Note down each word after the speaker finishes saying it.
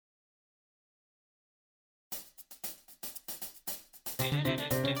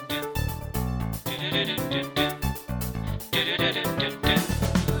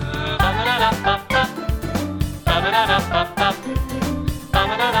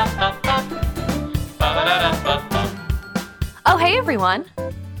Oh, hey everyone.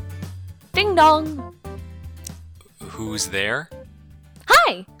 Ding dong. Who's there?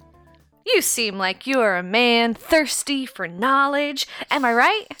 Hi. You seem like you're a man thirsty for knowledge. Am I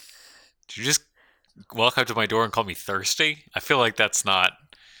right? Did you just walk up to my door and call me thirsty? I feel like that's not...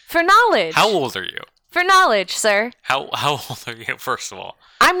 For knowledge. How old are you? For knowledge, sir. How old are you, first of all?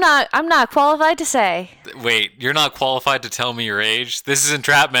 I'm not qualified to say. Wait, you're not qualified to tell me your age? This is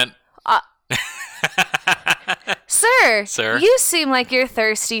entrapment. Sir. Sir? You seem like you're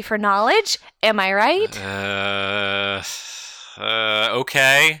thirsty for knowledge. Am I right?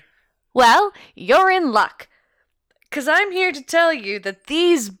 Okay. Well, you're in luck. 'Cause I'm here to tell you that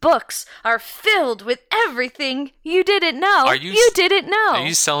these books are filled with everything you didn't know. You didn't know. Are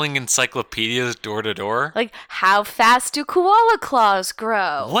you selling encyclopedias door to door? Like, how fast do koala claws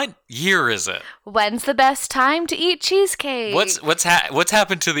grow? What year is it? When's the best time to eat cheesecake? What's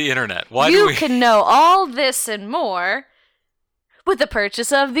happened to the internet? Why You can know all this and more with the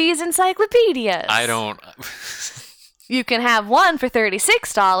purchase of these encyclopedias. I don't... You can have one for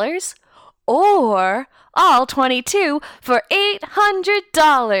 $36 or all 22 for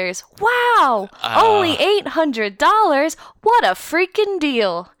 $800. Wow! Only $800? What a freaking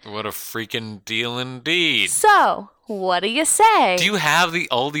deal. What a freaking deal indeed. So, what do you say? Do you have do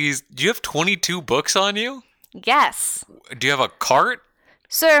you have 22 books on you? Yes. Do you have a cart?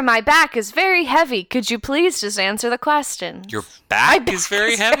 Sir, my back is very heavy. Could you please just answer the question? Your back is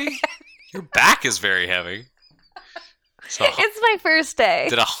very heavy? Your back is very heavy. So, It's my first day.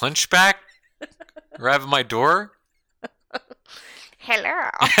 did a hunchback arrive at my door? Hello.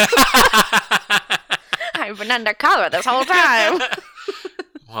 I've been undercover this whole time.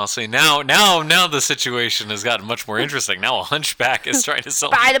 Well, see, now the situation has gotten much more interesting. Now a hunchback is trying to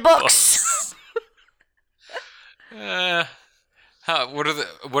sell Buy me the books. What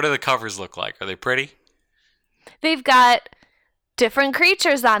do the covers look like? Are they pretty? They've got different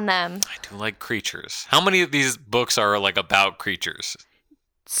creatures on them. I do like creatures. How many of these books are like about creatures?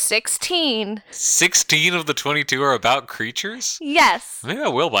 16. 16 of the 22 are about creatures? Yes. Maybe I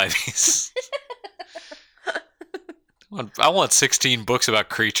will buy these. I want 16 books about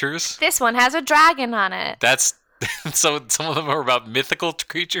creatures. This one has a dragon on it. That's so some of them are about mythical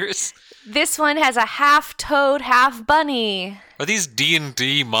creatures. This one has a half toad, half bunny. Are these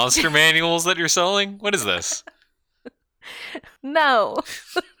D&D monster manuals that you're selling? What is this? No.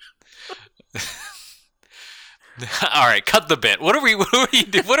 All right, cut the bit. What are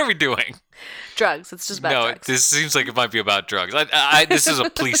we doing? Drugs. It's just about drugs. This seems like it might be about drugs. This is a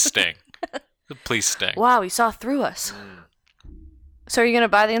police sting. A police sting. Wow, he saw through us. So are you going to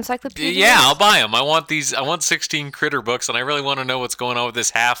buy the encyclopedia? Yeah, I'll buy them. I want 16 critter books, and I really want to know what's going on with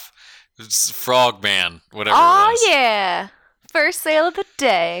this half frog man, whatever it was. Oh, yeah. First sale of the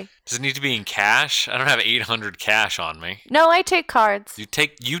day. Does it need to be in cash? I don't have 800 cash on me. No, I take cards. You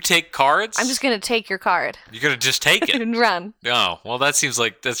take cards? I'm just going to take your card. You're going to just take it? And run. Oh, well, that seems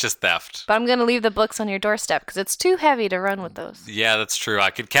like that's just theft. But I'm going to leave the books on your doorstep because it's too heavy to run with those. Yeah, that's true. I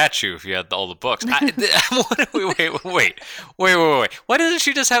could catch you if you had all the books. Wait. Why doesn't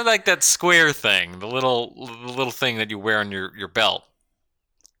she just have like that square thing, the little thing that you wear on your belt?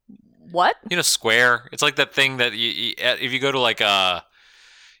 What? You know, square. It's like that thing that you if you go to like a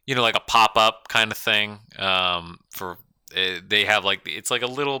pop-up kind of thing. They have like it's like a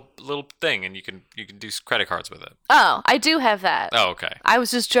little thing, and you can do credit cards with it. Oh, I do have that. Oh, okay. I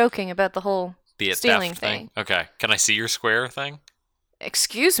was just joking about the whole The stealing theft thing. Okay. Can I see your square thing?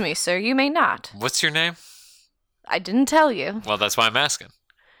 Excuse me, sir. You may not. What's your name? I didn't tell you. Well, that's why I'm asking.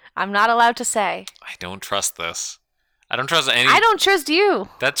 I'm not allowed to say. I don't trust this. I don't trust any. I don't trust you.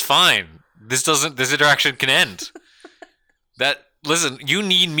 That's fine. This interaction can end. Listen, you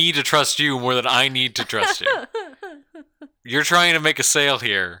need me to trust you more than I need to trust you. You're trying to make a sale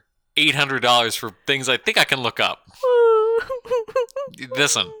here. $800 for things I think I can look up.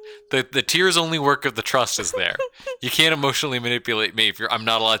 Listen, the tears only work if the trust is there. You can't emotionally manipulate me if I'm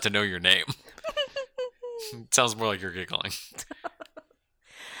not allowed to know your name. It sounds more like you're giggling.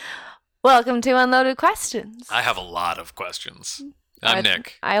 Welcome to Unloaded Questions. I have a lot of questions. I'm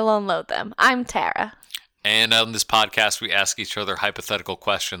Nick. I'll unload them. I'm Tara. And on this podcast, we ask each other hypothetical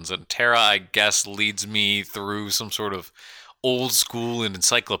questions. And Tara, I guess, leads me through some sort of old school and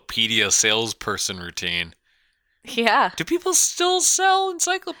encyclopedia salesperson routine. Yeah. Do people still sell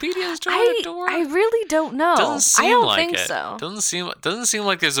encyclopedias door to door? I really don't know. Doesn't seem I don't like think it. so. Doesn't seem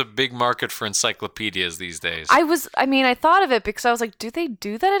like there's a big market for encyclopedias these days. I thought of it because I was like, do they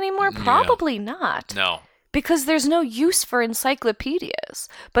do that anymore? Probably not. No. Because there's no use for encyclopedias.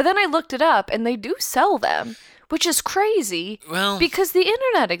 But then I looked it up and they do sell them, which is crazy. Well, because the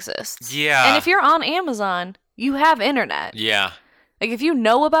internet exists. Yeah. And if you're on Amazon, you have internet. Yeah. Like if you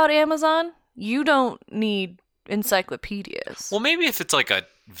know about Amazon, you don't need encyclopedias. Well, maybe if it's like a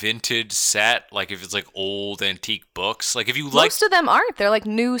vintage set, like if it's like old antique books, like if you Most of them aren't. They're like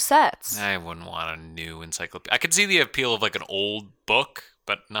new sets. I wouldn't want a new encyclopedia. I could see the appeal of like an old book,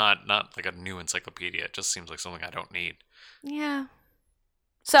 but not like a new encyclopedia. It just seems like something I don't need. Yeah.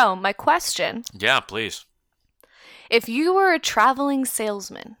 So, my question. Yeah, please. If you were a traveling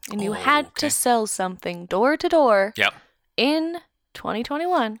salesman and you had to sell something door to door in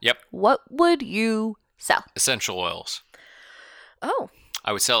 2021, what would you sell? Essential oils. Oh.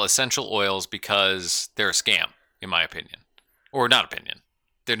 I would sell essential oils because they're a scam, in my opinion. Or not opinion.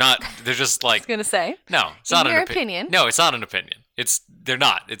 They're not, they're just like... I was going to say. No, it's not an opinion. No, it's not an opinion. They're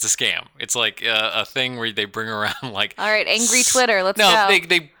not. It's a scam. It's like a thing where they bring around like... All right, angry Twitter, let's go. No,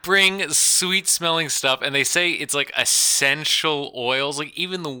 they bring sweet smelling stuff and they say it's like essential oils. Like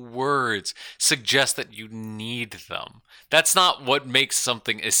even the words suggest that you need them. That's not what makes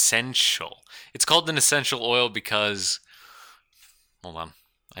something essential. It's called an essential oil because... Hold on.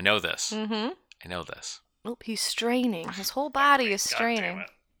 I know this. Mm-hmm. I know this. Oh, he's straining. His whole body is straining. God damn it.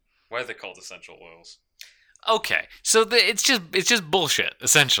 Why are they called essential oils? Okay, so it's just bullshit,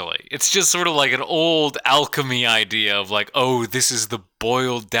 essentially. It's just sort of like an old alchemy idea of like, oh, this is the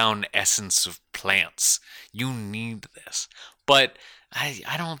boiled down essence of plants. You need this. But I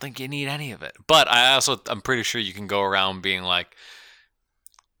don't think you need any of it. But I'm pretty sure you can go around being like,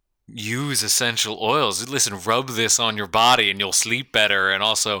 use essential oils. Listen, rub this on your body and you'll sleep better, and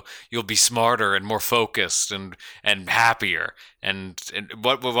also you'll be smarter and more focused and happier. And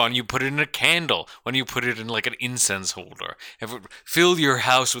what when you put it in a candle, when you put it in like an incense holder, fill your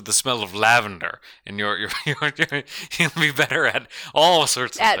house with the smell of lavender, and you'll be better at all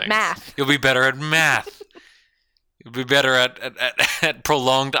sorts of things. At math. You'll be better at math. You'll be better at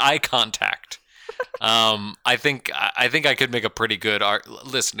prolonged eye contact. I think I could make a pretty good art.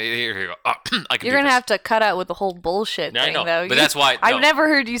 Listen, here you go. You're gonna have to cut out with the whole bullshit thing, though. But that's why I've never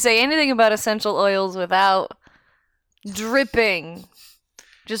heard you say anything about essential oils without just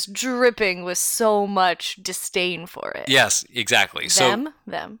dripping with so much disdain for it. Yes, exactly. Them.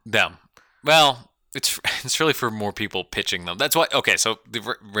 Well, it's really for more people pitching them. That's why. Okay, so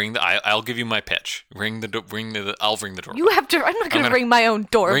I'll give you my pitch. I'll ring the doorbell. You have to. I'm not gonna ring my own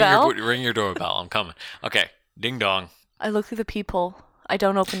doorbell. Ring your doorbell. I'm coming. Okay, ding dong. I look through the peephole. I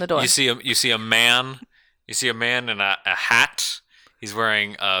don't open the door. You see a man. You see a man in a hat. He's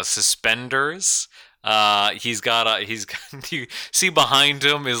wearing suspenders. You see behind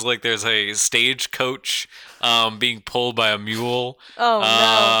him is like there's a stagecoach being pulled by a mule. Oh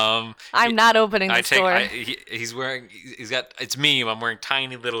no! I'm not opening this door. It's me. I'm wearing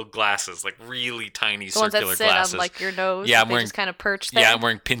tiny little glasses, like really tiny the circular ones that sit glasses. on like your nose. Yeah, I'm wearing just kind of perched there. Yeah, I'm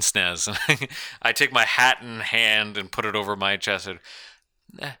wearing pince-nez. I take my hat in hand and put it over my chest. And,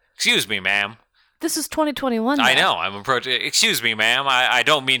 excuse me, ma'am. This is 2021. Though. I know. I'm approaching. Excuse me, ma'am. I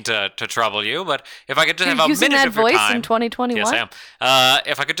don't mean to trouble you, but if I could just have a minute of your time. You're using that voice in 2021? Yes, I am.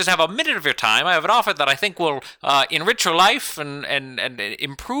 If I could just have a minute of your time, I have an offer that I think will enrich your life and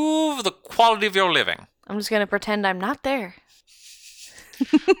improve the quality of your living. I'm just gonna pretend I'm not there.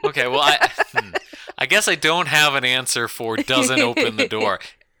 Okay. Well, I guess I don't have an answer for doesn't open the door.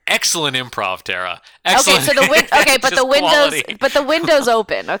 Excellent improv, Tara. Excellent. Okay, so but the window's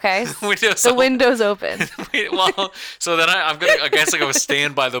open. Okay, the window's open. Well, so then I guess I go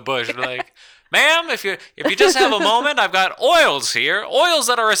stand by the bush and be like, ma'am, if you just have a moment, I've got oils here, oils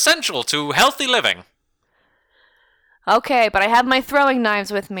that are essential to healthy living. Okay, but I have my throwing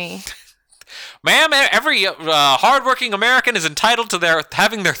knives with me. Ma'am, every hardworking American is entitled to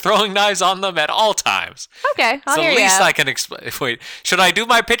having their throwing knives on them at all times. Okay, I'll hear you. So at least I can explain. Wait, should I do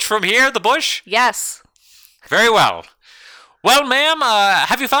my pitch from here, the bush? Yes. Very well. Well, ma'am,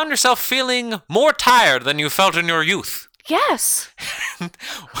 have you found yourself feeling more tired than you felt in your youth? Yes.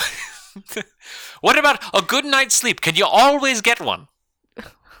 What about a good night's sleep? Can you always get one?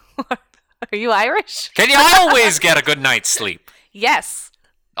 Are you Irish? Can you always get a good night's sleep? Yes.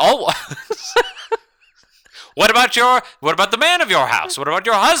 Oh. What about the man of your house? What about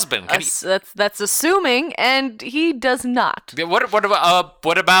your husband? That's assuming, and he does not. What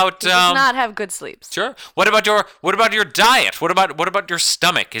about he does not have good sleeps. Sure. What about your diet? What about your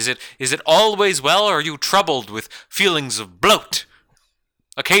stomach? Is it always well, or are you troubled with feelings of bloat?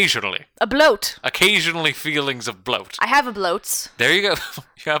 Occasionally. A bloat. Occasionally feelings of bloat. I have a bloats. There you go.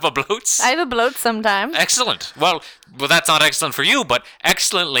 You have a bloats? I have a bloat sometimes. Excellent. Well, that's not excellent for you, but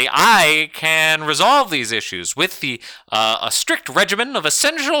excellently, I can resolve these issues with a strict regimen of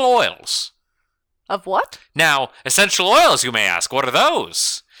essential oils. Of what? Now, essential oils, you may ask. What are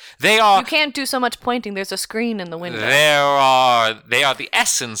those? They are... You can't do so much pointing. There's a screen in the window. They are the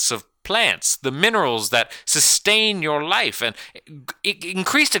essence of plants, the minerals that sustain your life, and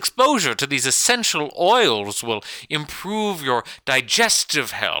increased exposure to these essential oils will improve your digestive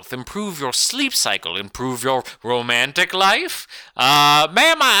health, improve your sleep cycle, improve your romantic life.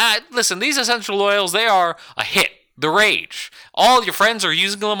 Ma'am, listen, these essential oils, they are a hit. The rage. All your friends are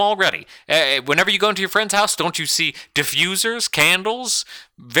using them already. Whenever you go into your friend's house, don't you see diffusers, candles,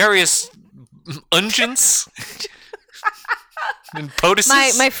 various unguents? And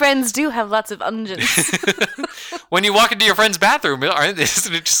poultices? My friends do have lots of unguents. When you walk into your friend's bathroom,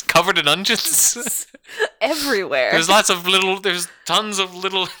 isn't it just covered in unguents? Everywhere. There's tons of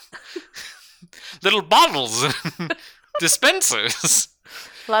little bottles and dispensers.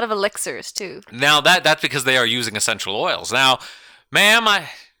 A lot of elixirs, too. Now, that's because they are using essential oils. Now, ma'am, I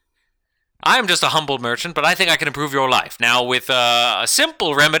am just a humble merchant, but I think I can improve your life. Now, with a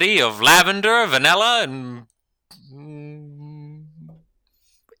simple remedy of lavender, vanilla, and...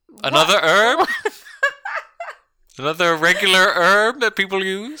 another herb? Another regular herb that people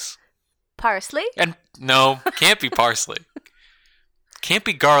use? Parsley? And no, can't be parsley. Can't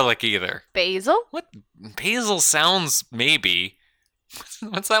be garlic either. Basil? What? Basil sounds maybe.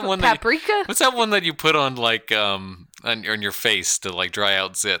 What's that one? Paprika? What's that one that you put on on your face to like dry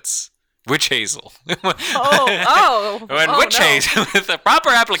out zits? Witch hazel. Witch hazel with the proper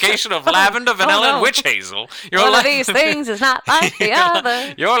application of lavender, vanilla, and witch hazel. One of these things is not like the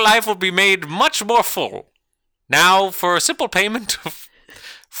other. Your life will be made much more full. Now, for a simple payment of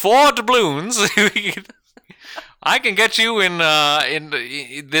 4 doubloons, I can get you in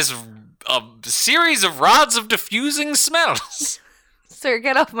this series of rods of diffusing smells. Sir,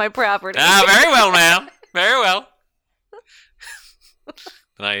 get off my property. Very well, ma'am. Very well.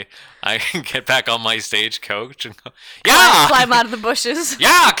 And I get back on my stagecoach and go, yeah! Climb out of the bushes.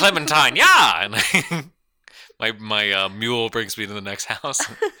 Yeah, Clementine, yeah! And my mule brings me to the next house.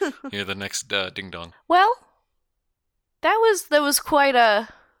 Hear the next ding-dong. Well, that was quite a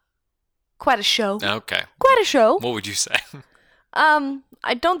show. Okay. Quite a show. What would you say?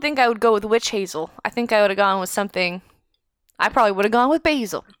 I don't think I would go with witch hazel. I think I would have gone with something... I probably would have gone with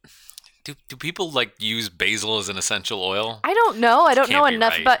basil. Do people use basil as an essential oil? I don't know. I don't know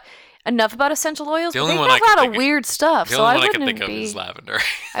enough about essential oils. The But only they one have a lot of weird stuff. The only one I can think of is lavender.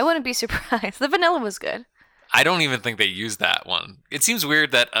 I wouldn't be surprised. The vanilla was good. I don't even think they use that one. It seems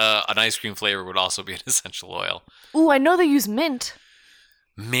weird that an ice cream flavor would also be an essential oil. Ooh, I know they use mint.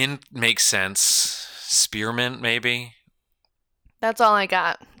 Mint makes sense. Spearmint, maybe. That's all I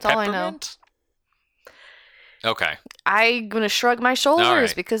got. That's all I know. Okay. I'm going to shrug my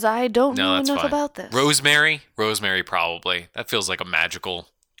shoulders because I don't know enough about this. Rosemary? Rosemary, probably. That feels like a magical...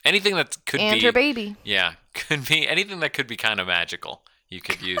 Anything that could be... And her baby. Yeah. Could be anything that could be kind of magical. You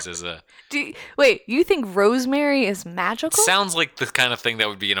could use as a... Wait, you think rosemary is magical? It sounds like the kind of thing that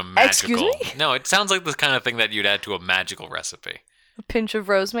would be in a magical... Excuse me? No, it sounds like the kind of thing that you'd add to a magical recipe. A pinch of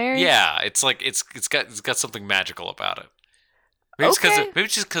rosemary? Yeah, it's like it's got something magical about it. Maybe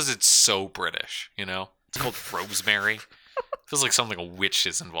it's just because it's so British, you know? It's called rosemary. Feels like something a witch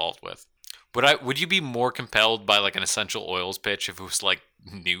is involved with. Would you be more compelled by an essential oils pitch if it was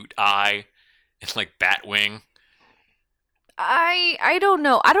newt eye and batwing? I don't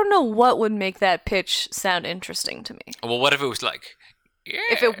know. I don't know what would make that pitch sound interesting to me. Well, what if it was yes.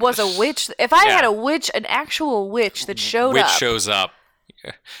 If it was a witch, if I had a witch, an actual witch that showed up. Witch shows up.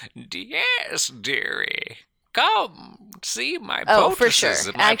 Yes, dearie. Come see my poultices. Oh, for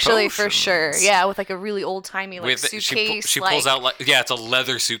sure. Actually, potions. For sure. Yeah, with a really old-timey suitcase. She pulls out it's a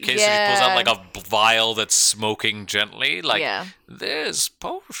leather suitcase. Yeah. And she pulls out a vial that's smoking gently. This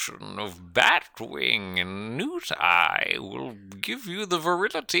potion of batwing and newt eye will give you the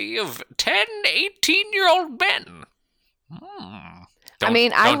virility of 10, 18-year-old men.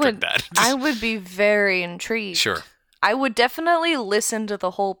 I would be very intrigued. Sure. I would definitely listen to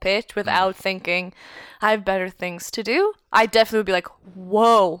the whole pitch without thinking, I have better things to do. I definitely would be like,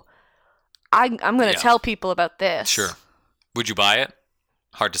 whoa, I'm going to tell people about this. Sure. Would you buy it?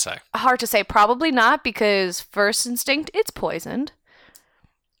 Hard to say. Hard to say. Probably not, because first instinct, it's poisoned.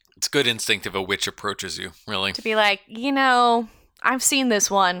 It's good instinct if a witch approaches you, really. To be like, I've seen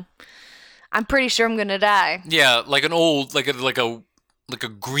this one. I'm pretty sure I'm gonna die. Yeah, like an old, like a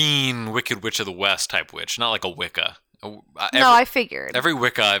green Wicked Witch of the West type witch, not like a Wicca. I figured. Every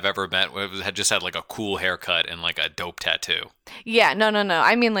Wicca I've ever met had just had like a cool haircut and like a dope tattoo. Yeah, no.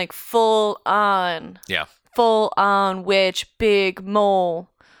 I mean like full on. Yeah. Full on witch, big mole.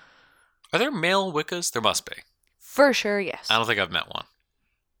 Are there male Wiccas? There must be. For sure, yes. I don't think I've met one.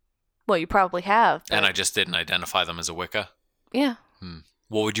 Well, you probably have. And I just didn't identify them as a Wicca? Yeah.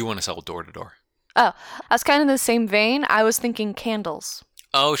 What would you want to sell door to door? Oh, I was kind of in the same vein. I was thinking candles.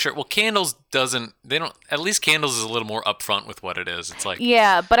 Oh, sure. Well, candles at least candles is a little more upfront with what it is. It's like...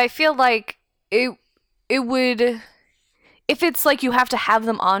 Yeah, but I feel like it would... If it's like you have to have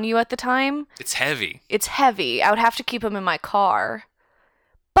them on you at the time... It's heavy. I would have to keep them in my car.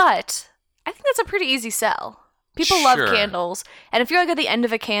 But I think that's a pretty easy sell. People love candles. And if you're like at the end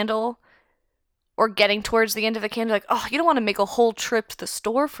of a candle... or getting towards the end of a candle, like, oh, you don't want to make a whole trip to the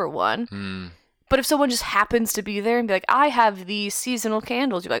store for one. But if someone just happens to be there and be like, I have these seasonal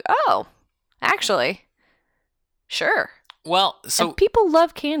candles, you're like, oh, actually, sure. Well, so... And people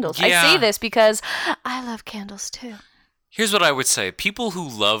love candles. Yeah. I say this because I love candles too. Here's what I would say. People who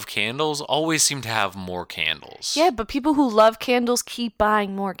love candles always seem to have more candles. Yeah, but people who love candles keep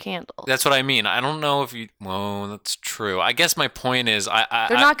buying more candles. That's what I mean. I don't know if you... Well, that's true. I guess my point is... They're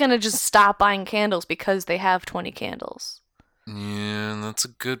not going to just stop buying candles because they have 20 candles. Yeah, that's a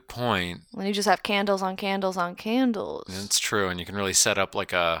good point. When you just have candles on candles on candles. That's true, and you can really set up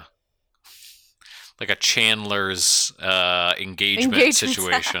like a Chandler's engagement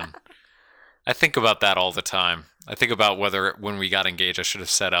situation. I think about that all the time. I think about whether when we got engaged, I should have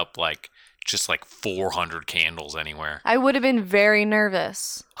set up just 400 candles anywhere. I would have been very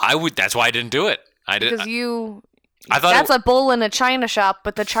nervous. That's why I didn't do it. I thought that's a bull in a china shop,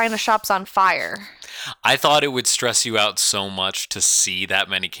 but the china shop's on fire. I thought it would stress you out so much to see that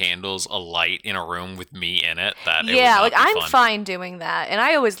many candles alight in a room with me in it that it would not be I'm fun. fine doing that, and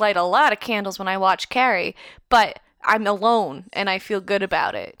I always light a lot of candles when I watch Carrie, but I'm alone and I feel good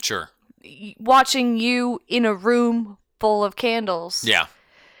about it. Sure. Watching you in a room full of candles,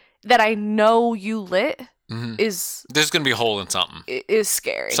 that I know you lit is there's gonna be a hole in something. Is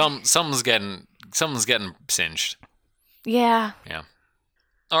scary. Something's getting singed. Yeah. Yeah.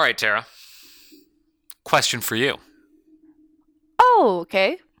 All right, Tara. Question for you. Oh,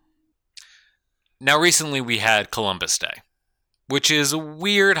 okay. Now, recently we had Columbus Day, which is a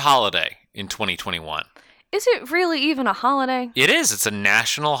weird holiday in 2021. Is it really even a holiday? It is. It's a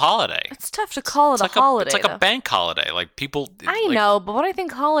national holiday. It's tough to call it a holiday. It's like a bank holiday. Like people... I know, but when I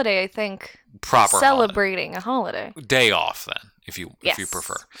think holiday, I think proper celebrating a holiday. Day off, then, if you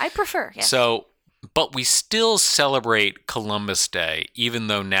prefer. I prefer, yes. So... But we still celebrate Columbus Day, even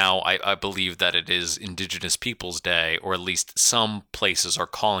though now I believe that it is Indigenous Peoples Day, or at least some places are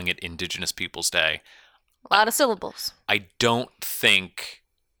calling it Indigenous Peoples Day. A lot of syllables. I don't think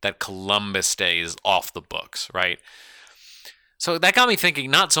that Columbus Day is off the books, right? So that got me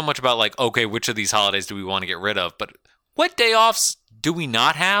thinking not so much about okay, which of these holidays do we want to get rid of, but what day offs do we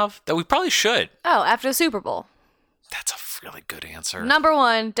not have that we probably should? Oh, after the Super Bowl. That's a really good answer. Number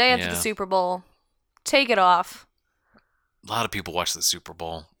one, day after the Super Bowl. Take it off. A lot of people watch the Super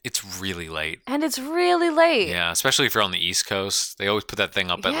Bowl. It's really late. And it's really late. Yeah, especially if you're on the East Coast. They always put that thing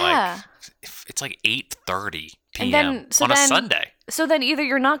up at it's 8:30 p.m. on a Sunday. So then either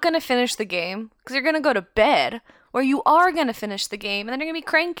you're not going to finish the game because you're going to go to bed, or you are going to finish the game and then you're going to be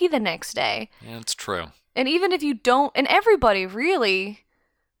cranky the next day. Yeah, it's true. And even if you don't, and everybody really...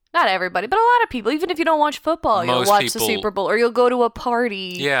 Not everybody, but a lot of people. Even if you don't watch football, you'll watch the Super Bowl, or you'll go to a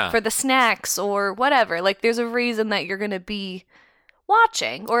party for the snacks or whatever. There's a reason that you're going to be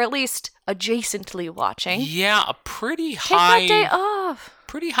watching, or at least adjacently watching. Yeah, a pretty high... Take that day off.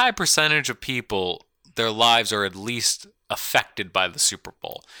 Pretty high percentage of people, their lives are at least affected by the Super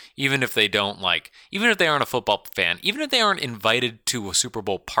Bowl. Even if they don't even if they aren't a football fan, even if they aren't invited to a Super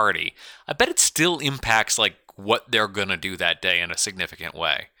Bowl party, I bet it still impacts, what they're going to do that day in a significant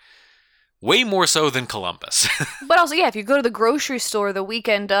way. Way more so than Columbus. But also, if you go to the grocery store the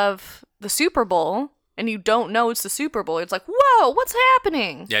weekend of the Super Bowl and you don't know it's the Super Bowl, it's like, whoa, what's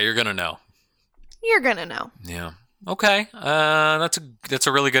happening? Yeah, you're going to know. You're going to know. Yeah. Okay. That's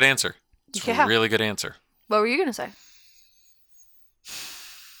a really good answer. It's a really good answer. What were you going to say?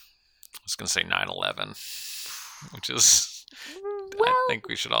 I was going to say 9/11, which is, I think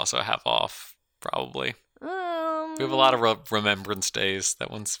we should also have off, probably. We have a lot of remembrance days.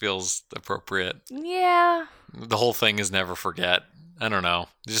 That one feels appropriate. Yeah. The whole thing is never forget. I don't know.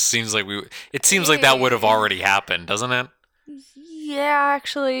 It just seems like it seems like that would have already happened, doesn't it? Yeah,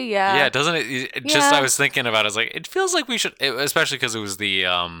 actually, yeah. Yeah, doesn't it? Just I was thinking about it. It's like, it feels like we should, especially because it was the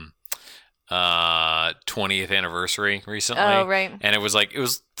 20th anniversary recently. Oh, right. And it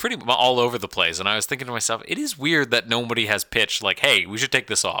was pretty all over the place. And I was thinking to myself, it is weird that nobody has pitched like, hey, we should take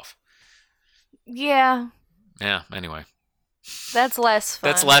this off. Yeah. Yeah, anyway. That's less fun.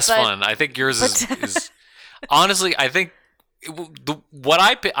 That's less fun. I think yours is honestly, I think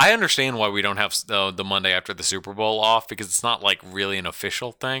I understand why we don't have the Monday after the Super Bowl off, because it's not like really an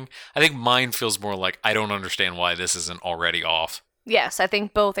official thing. I think mine feels more like I don't understand why this isn't already off. Yes, I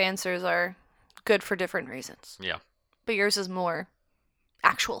think both answers are good for different reasons. Yeah. But yours is more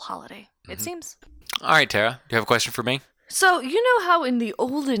actual holiday, it seems. All right, Tara, do you have a question for me? So, you know how in the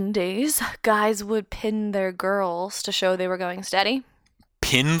olden days, guys would pin their girls to show they were going steady?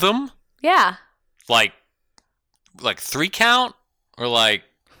 Pin them? Yeah. Like 3 count? Or like...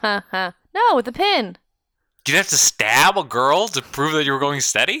 No, with a pin. You'd have to stab a girl to prove that you were going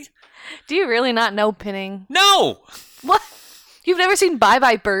steady? Do you really not know pinning? No! What? You've never seen Bye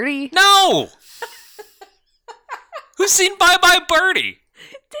Bye Birdie? No! Who's seen Bye Bye Birdie?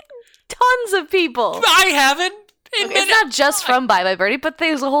 Tons of people. I haven't. It's not just from Bye Bye Birdie, but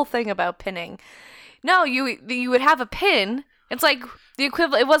there's a whole thing about pinning. No, you would have a pin. It's like the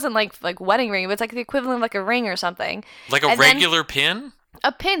equivalent. It wasn't like wedding ring, but it's like the equivalent of like a ring or something. Like a regular pin?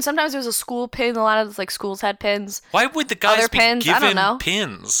 A pin. Sometimes there was a school pin. A lot of schools had pins. Why would the guys be pins, given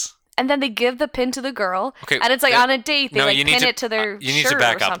pins? And then they give the pin to the girl. Okay, and it's like on a date, they pin it to their shirt. You need to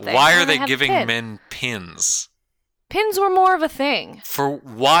back up. Something. Why are they giving men pins? Pins were more of a thing.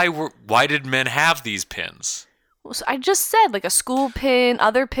 Why did men have these pins? So I just said like a school pin,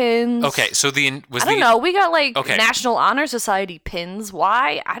 other pins. Okay, so I don't know. We got National Honor Society pins.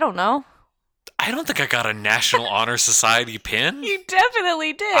 Why? I don't know. I don't think I got a National Honor Society pin. You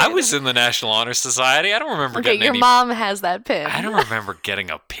definitely did. I was in the National Honor Society. I don't remember getting your mom has that pin. I don't remember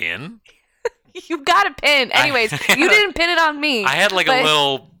getting a pin. You got a pin. Anyways, you didn't pin it on me. I had a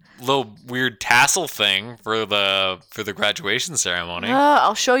little weird tassel thing for the graduation ceremony.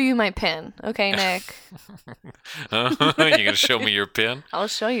 I'll show you my pin. Okay, Nick. You're gonna show me your pin? I'll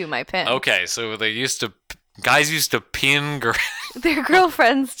show you my pin. Okay, so guys used to pin their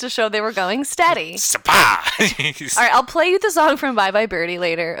girlfriends to show they were going steady. All right, I'll play you the song from Bye Bye Birdie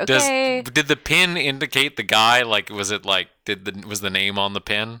later. Okay. Did the pin indicate the guy? Was the name on the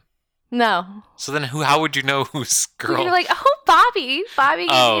pin? No. So then how would you know whose girl? You're like, oh, Bobby gave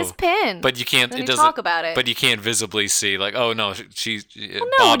me his pin. But you can't. It doesn't talk about it. But you can't visibly see oh no, she's. Well,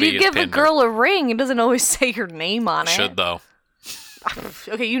 no, Bobby when you give a girl a ring, it doesn't always say your name on it. Should though.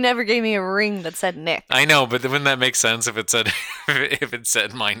 Okay, you never gave me a ring that said Nick. I know, but wouldn't that make sense if it said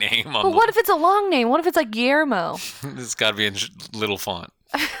my name on? Well, what if it's a long name? What if it's like Guillermo? It's got to be in little font,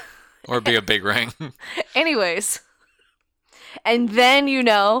 or be a big ring. Anyways. And then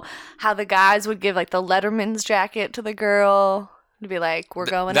how the guys would give the Letterman's jacket to the girl to be like, we're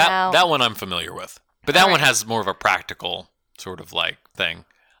going out. That one I'm familiar with. But that one has more of a practical sort of thing.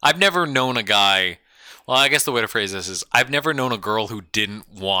 I've never known a guy, well, I guess the way to phrase this is I've never known a girl who didn't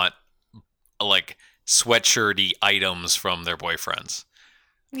want sweatshirty items from their boyfriends.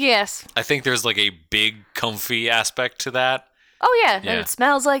 Yes. I think there's a big comfy aspect to that. Oh yeah, and it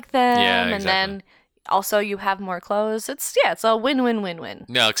smells like them, yeah, exactly. And then also you have more clothes. It's a win-win-win-win.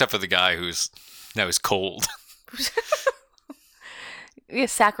 No, except for the guy who's cold. Yeah,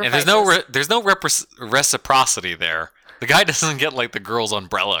 sacrifices. And there's no reciprocity there. The guy doesn't get the girl's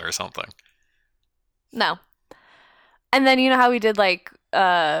umbrella or something. No. And then how we did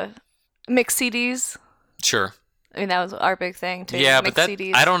mixed CDs? Sure. I mean, that was our big thing too. Yeah, but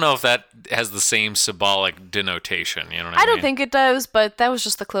CDs. I don't know if that has the same symbolic denotation. You know what I mean? I don't think it does, but that was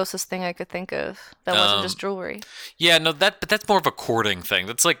just the closest thing I could think of. That wasn't just jewelry. Yeah, no, but that's more of a courting thing.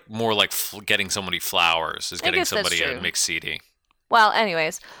 That's more like getting somebody flowers is getting somebody a mixed CD. Well,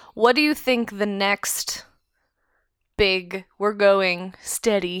 anyways, what do you think the next big we're going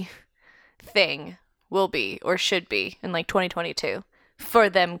steady thing will be or should be in 2022 for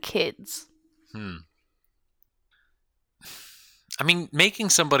them kids? I mean, making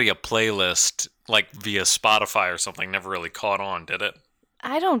somebody a playlist via Spotify or something never really caught on, did it?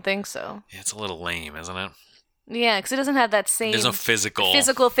 I don't think so. Yeah, it's a little lame, isn't it? Yeah, because it doesn't have that same... There's no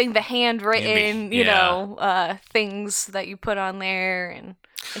physical thing, the handwritten, things that you put on there, and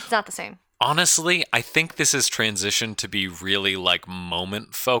it's not the same. Honestly, I think this has transitioned to be really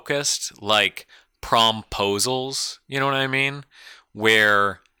moment-focused, promposals, you know what I mean?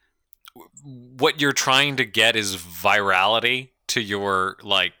 Where what you're trying to get is virality to your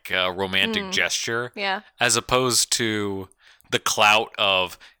romantic gesture, yeah, as opposed to the clout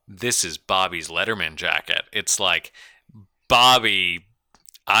of this is Bobby's Letterman jacket. It's like Bobby,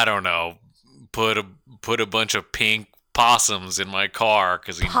 I don't know, put a bunch of pink possums in my car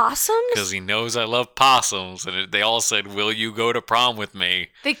because he knows I love possums, and they all said, "Will you go to prom with me?"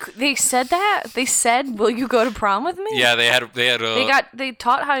 They said that. They said, "Will you go to prom with me?" Yeah, they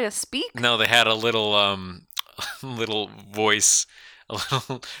taught how to speak. No, they had a little little voice,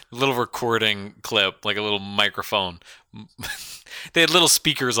 a little recording clip, like a little microphone. They had little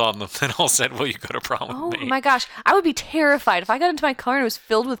speakers on them that all said, "Will you go to prom with me?" Oh my gosh, I would be terrified if I got into my car and it was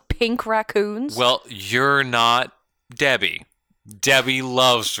filled with pink raccoons. Well, you're not Debbie. Debbie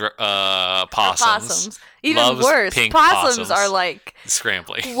loves possums. Even loves worse, pink possums are like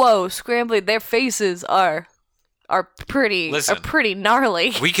scrambly. Whoa, scrambly! Their faces are pretty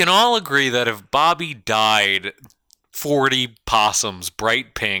gnarly. We can all agree that if Bobby dyed 40 possums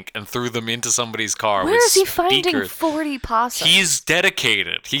bright pink and threw them into somebody's car, where is he finding 40 possums? He's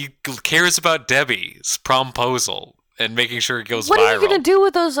dedicated. He cares about Debbie's promposal and making sure it goes viral. What are you gonna do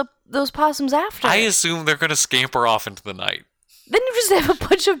with those possums after? I assume they're gonna scamper off into the night. Then you just have a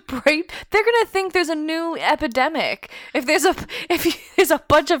bunch of bright. They're gonna think there's a new epidemic if there's a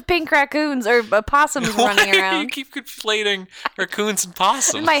bunch of pink raccoons or possums running around. You keep conflating raccoons and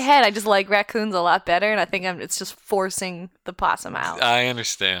possums. In my head, I just like raccoons a lot better, and I think it's just forcing the possum out. I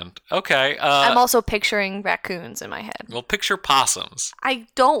understand. Okay. I'm also picturing raccoons in my head. Well, picture possums. I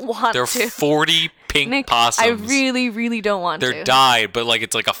don't want to. There are 40 pink Nick, possums. I really, really don't want to. They're dyed, but like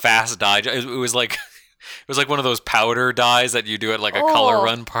it's like a fast dye. It was like. It was like one of those powder dyes that you do at like a color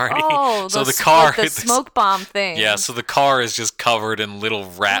run party. Oh, so the car, like the smoke bomb thing. Yeah, so the car is just covered in little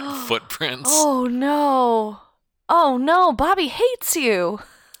rat footprints. Oh no, Bobby hates you.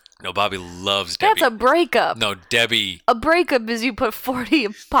 No, Bobby loves Debbie. That's a breakup. No, Debbie. A breakup is you put 40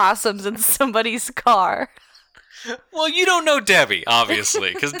 possums in somebody's car. Well, you don't know Debbie,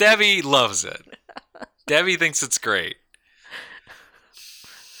 obviously, because Debbie loves it. Debbie thinks it's great.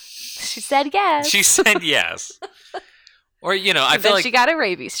 She said yes. She said yes. Or, I feel like she got a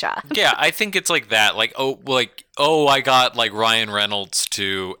rabies shot. Yeah, I think it's like that. Like, I got like Ryan Reynolds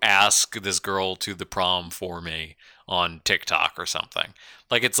to ask this girl to the prom for me on TikTok or something.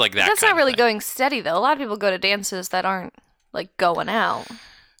 Like, it's like that. That's not really going steady, though. A lot of people go to dances that aren't like going out.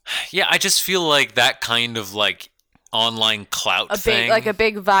 Yeah, I just feel like that kind of like online clout thing. Like a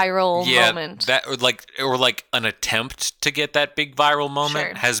big viral moment. That or like an attempt to get that big viral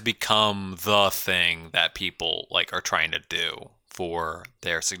moment has become the thing that people like are trying to do for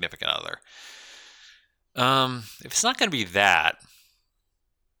their significant other. If it's not going to be that,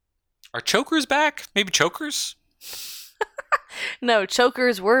 are chokers back? Maybe chokers? No,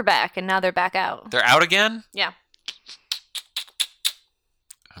 chokers were back and now they're back out. They're out again? Yeah.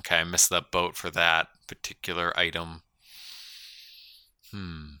 Okay, I missed that boat for that particular item.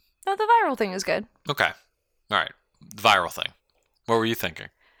 No, the viral thing is good. Okay. All right. The viral thing. What were you thinking?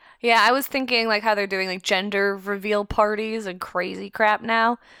 Yeah, I was thinking like how they're doing like gender reveal parties and crazy crap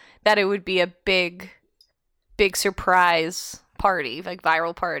now, that it would be a big surprise party, like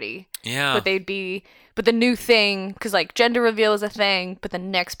viral party. Yeah. But the new thing, because like gender reveal is a thing, but the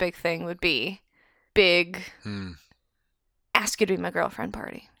next big thing would be big ask you to be my girlfriend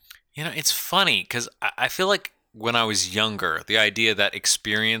party. It's funny because I feel like when I was younger, the idea that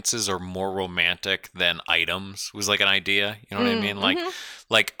experiences are more romantic than items was like an idea. You know what I mean?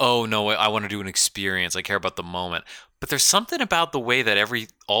 Like, oh no, I want to do an experience. I care about the moment. But there's something about the way that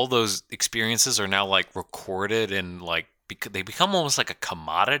all those experiences are now like recorded and like they become almost like a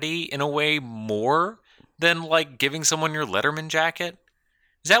commodity in a way more than like giving someone your Letterman jacket.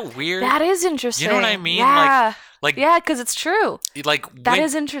 Is that weird? That is interesting. You know what I mean? Yeah. Like yeah, because it's true. Like that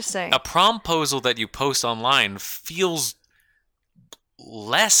is interesting. A promposal that you post online feels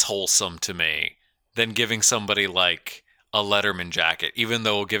less wholesome to me than giving somebody like a Letterman jacket, even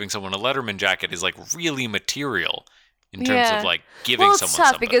though giving someone a Letterman jacket is like really material in terms of like giving someone something. Well,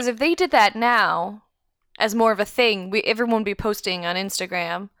 it's tough because if they did that now as more of a thing, everyone would be posting on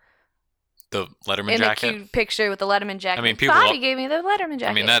Instagram. The Letterman jacket? In a cute picture with the Letterman jacket. I mean, people... Bobby gave me the Letterman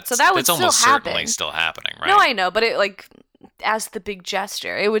jacket. I mean, that's almost certainly still happening, right? No, I know, but it like as the big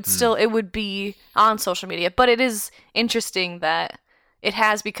gesture, it would it would be on social media. But it is interesting that it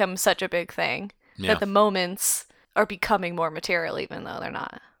has become such a big thing that the moments are becoming more material, even though they're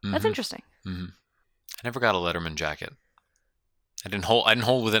not. That's interesting. I never got a Letterman jacket. I didn't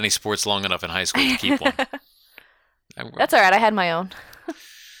hold with any sports long enough in high school to keep one. That's all right. I had my own.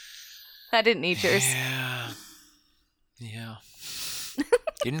 I didn't need yours. Yeah. You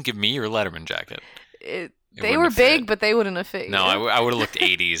didn't give me your Letterman jacket. They were big, but they wouldn't have fit. No, I would have looked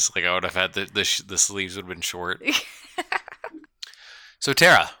 80s. Like I would have had the sleeves would have been short. So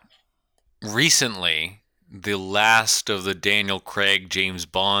Tara, recently the last of the Daniel Craig James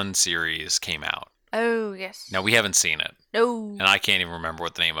Bond series came out. Oh, yes. Now we haven't seen it. No. And I can't even remember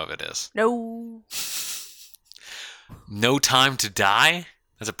what the name of it is. No. No Time to Die?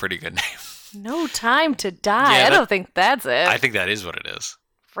 That's a pretty good name. No Time to Die. Yeah, I don't think that's it. I think that is what it is.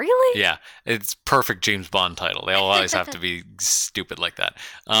 Really? Yeah, it's perfect James Bond title. They always have to be stupid like that.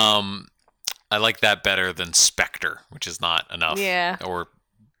 I like that better than Spectre, which is not enough. Yeah. Or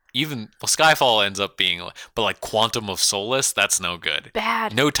even Skyfall ends up being, but like Quantum of Solace, that's no good.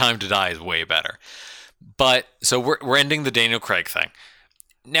 Bad. No Time to Die is way better. But so we're ending the Daniel Craig thing.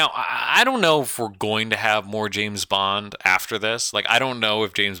 Now, I don't know if we're going to have more James Bond after this. Like, I don't know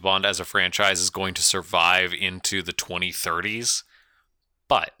if James Bond as a franchise is going to survive into the 2030s.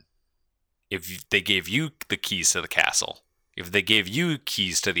 But if they gave you the keys to the castle, if they gave you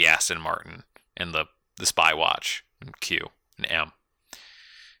keys to the Aston Martin and the Spy Watch and Q and M,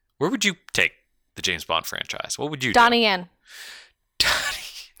 where would you take the James Bond franchise? What would you Donnie do? Yen.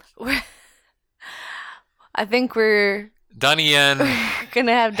 I think we're Donnie Yen.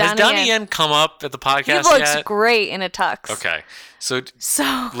 gonna have Donnie Yen. Has Donnie Yen come up at the podcast He looks yet? great in a tux. Okay. So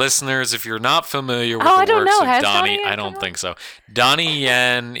listeners, if you're not familiar with I the don't works know. of Has Donnie, Donnie Yen I don't come think so. Donnie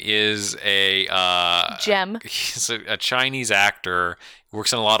Yen is a gem. He's a Chinese actor. He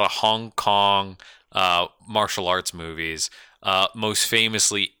works in a lot of Hong Kong martial arts movies. Most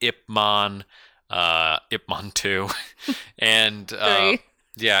famously, Ip Man, Ip Man 2, and 3.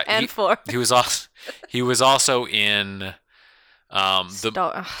 Yeah, and 4. He was also in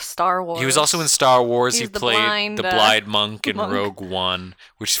Star Wars. He was also in Star Wars. He He was the played the blind monk in Rogue One,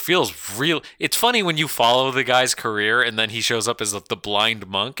 which feels real. It's funny when you follow the guy's career and then he shows up as the blind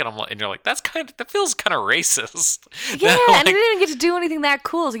monk, and you're like, that feels kind of racist. Yeah, like, and he didn't get to do anything that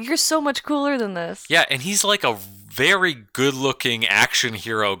cool. It's like, you're so much cooler than this. Yeah, and he's like a very good-looking action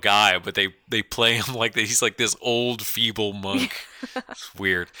hero guy, but they play him like he's like this old, feeble monk. It's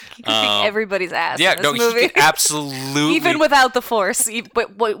weird. He could kick everybody's ass. Yeah, in this movie. he could absolutely, even without the Force,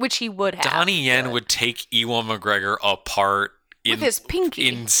 which he would have. Donnie Yen would take Ewan McGregor apart with his pinky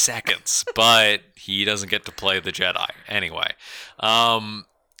in seconds, but he doesn't get to play the Jedi anyway.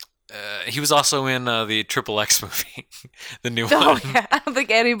 He was also in the Triple X movie, the new one. Oh yeah, I don't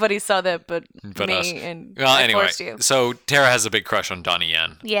think anybody saw that, but me us. and well, I anyway, forced you. So Tara has a big crush on Donnie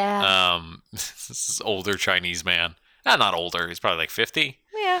Yen. Yeah. This is older Chinese man. Not older. He's probably like 50.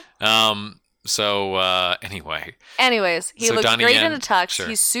 Yeah. So anyway. Anyways, he looks Donnie great Yen, in a tux. sure.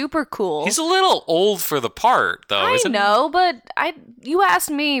 He's super cool. He's a little old for the part, though. I isn't know, but you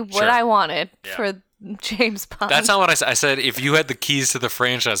asked me what Sure. I wanted Yeah. for James Bond. That's not what I said. I said, if you had the keys to the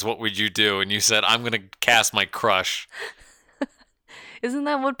franchise, what would you do? And you said, I'm going to cast my crush. Isn't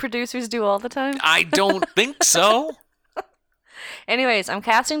that what producers do all the time? I don't think so. Anyways, I'm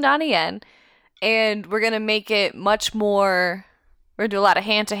casting Donnie Yen, and we're gonna make it much more. We're gonna do a lot of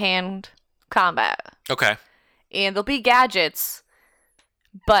hand-to-hand combat, Okay. and there'll be gadgets,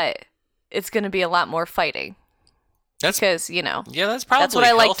 but it's gonna be a lot more fighting. That's because that's probably that's what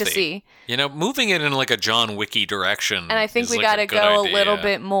I like to healthy. see. Moving it in like a John Wicky direction. And I think is we like gotta good go idea. a little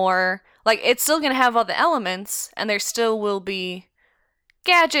bit more. Like, it's still gonna have all the elements, and there still will be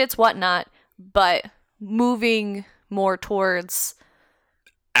gadgets, whatnot, but moving more towards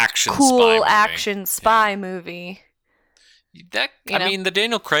action cool spy movie. action spy movie. I mean, the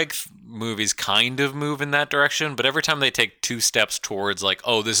Daniel Craig movies kind of move in that direction, but every time they take 2 steps towards, like,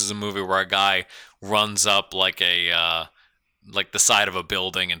 oh, this is a movie where a guy runs up like the side of a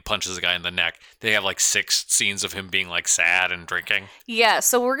building and punches a guy in the neck, they have like 6 scenes of him being like sad and drinking. Yeah,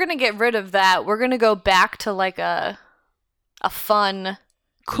 so we're gonna get rid of that. We're gonna go back to like a fun,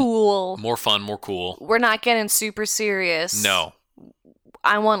 cool. More fun, more cool. We're not getting super serious. No.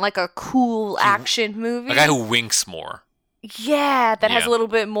 I want like a cool action movie. A guy who winks more. Yeah, that has Yeah. a little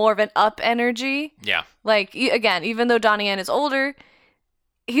bit more of an up energy. Yeah. Like, again, even though Donnie Yen is older,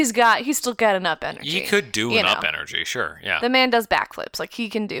 he's still got an up energy. He could do an up energy, sure. Yeah. The man does backflips. Like, he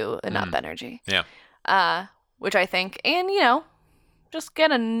can do an up energy. Yeah. Which I think, and just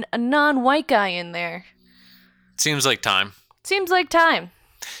get a non-white guy in there. Seems like time. Seems like time.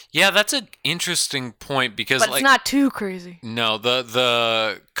 Yeah, that's an interesting point because But it's not too crazy. No,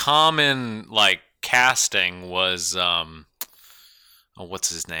 the common casting was what's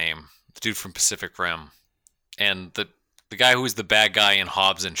his name? The dude from Pacific Rim. And the guy who was the bad guy in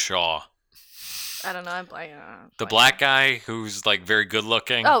Hobbs and Shaw. I don't know. The black guy who's very good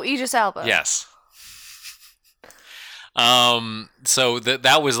looking. Oh, Idris Elba. Yes. So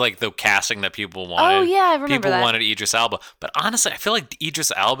that was like the casting that people wanted. Oh yeah, I remember People that. wanted Idris Elba, but honestly, I feel like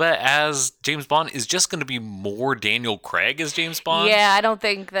Idris Elba as James Bond is just going to be more Daniel Craig as James Bond. Yeah, I don't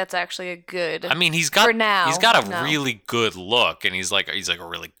think that's actually a good. I mean, he's got a no. really good look, and he's like a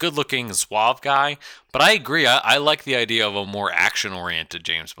really good looking suave guy. But I agree. I like the idea of a more action oriented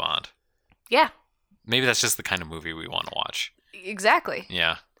James Bond. Yeah. Maybe that's just the kind of movie we want to watch. Exactly.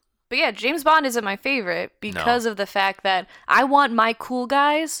 Yeah. But yeah, James Bond isn't my favorite because of the fact that I want my cool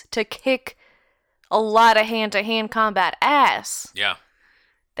guys to kick a lot of hand-to-hand combat ass. Yeah.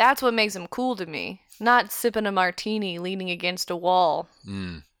 That's what makes them cool to me. Not sipping a martini leaning against a wall.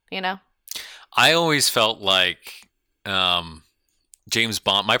 You know? I always felt like James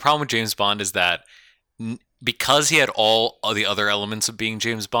Bond. My problem with James Bond is that because he had all the other elements of being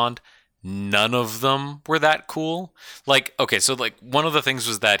James Bond, none of them were that cool. Like, okay, so like one of the things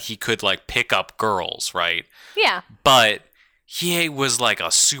was that he could like pick up girls, right? Yeah. But he was like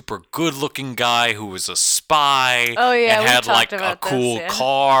a super good looking guy who was a spy. Oh yeah, and had like a cool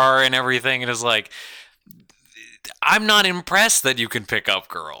car and everything. And it's like, I'm not impressed that you can pick up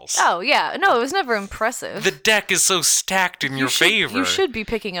girls. Oh, yeah. No, it was never impressive. The deck is so stacked in your favor. You should be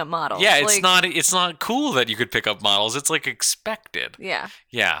picking up models. Yeah, it's not cool that you could pick up models. It's like expected. Yeah.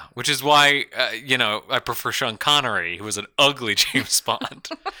 Yeah, which is why, I prefer Sean Connery, who was an ugly James Bond.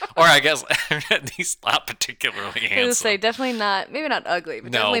 Or I guess he's not particularly handsome. I was say, definitely not, maybe not ugly,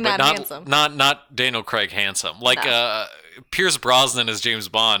 but definitely not handsome. Not Daniel Craig handsome. Like, no. Pierce Brosnan as James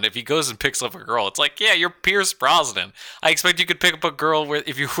Bond, if he goes and picks up a girl, it's like, yeah, you're Pierce Brosnan. I expect you could pick up a girl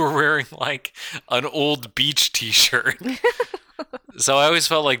if you were wearing like an old beach t-shirt. So I always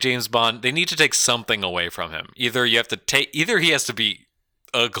felt like James Bond, they need to take something away from him. Either he has to be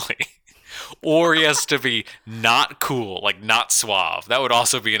ugly or he has to be not cool, like not suave. That would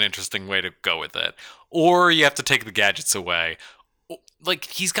also be an interesting way to go with it. Or you have to take the gadgets away. Like,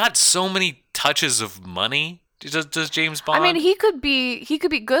 he's got so many touches of money. Does James Bond? I mean, he could be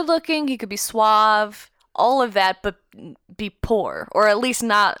good looking, he could be suave, all of that, but be poor, or at least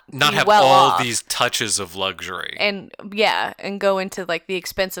not have well all off. These touches of luxury. And go into like the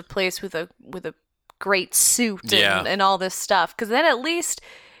expensive place with a great suit and all this stuff. Because then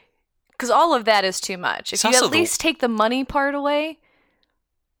because all of that is too much. If you at least take the money part away,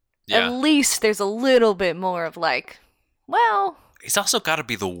 at least there's a little bit more of like, well. He's also got to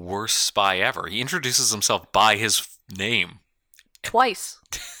be the worst spy ever. He introduces himself by his name. Twice.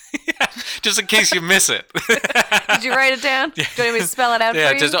 Yeah, just in case you miss it. Did you write it down? Yeah. Do you want me to spell it out for you?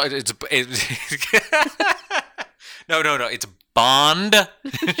 No. It's Bond.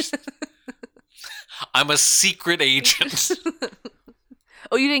 I'm a secret agent.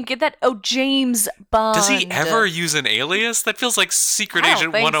 Oh, you didn't get that? Oh, James Bond. Does he ever use an alias? That feels like Secret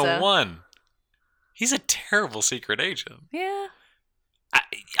Agent 101. So. He's a terrible secret agent. Yeah.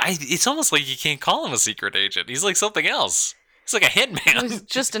 It's almost like you can't call him a secret agent. He's like something else. He's like a hitman. He's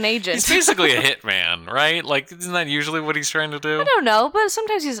just an agent. He's basically a hitman, right? Like, isn't that usually what he's trying to do? I don't know, but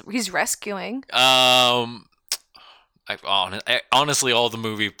sometimes he's rescuing. Honestly, all the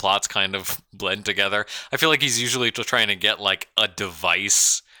movie plots kind of blend together. I feel like he's usually just trying to get like a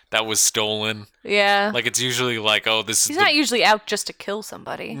device that was stolen. Yeah. Like, it's usually like, oh, this is. He's not usually out just to kill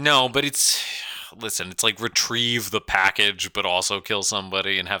somebody. No, but it's. Listen, it's like retrieve the package, but also kill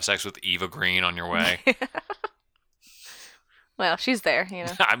somebody and have sex with Eva Green on your way. Well, she's there, you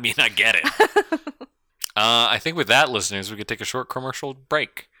know. I mean, I get it. I think with that, listeners, we could take a short commercial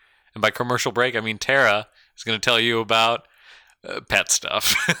break. And by commercial break, I mean Tara is going to tell you about pet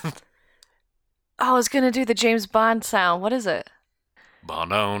stuff. I was going to do the James Bond sound. What is it?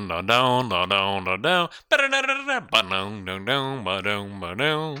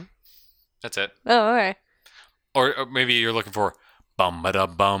 That's it. Oh, all right. Or maybe you're looking for bum ba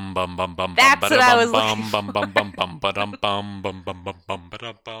dum bum bum bum bum. That's what I was looking for. Bum bum bum bum ba dum bum bum bum bum bum ba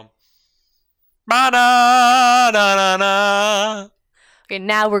dum bum. Ba da da da da. Okay,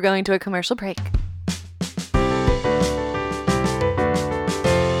 now we're going to a commercial break.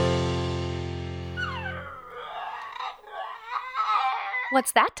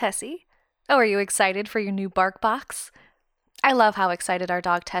 What's that, Tessie? Oh, are you excited for your new Bark Box? I love how excited our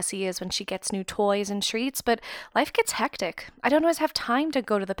dog Tessie is when she gets new toys and treats, but life gets hectic. I don't always have time to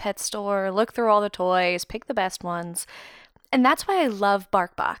go to the pet store, look through all the toys, pick the best ones. And that's why I love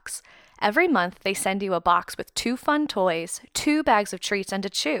BarkBox. Every month, they send you a box with 2 fun toys, 2 bags of treats, and a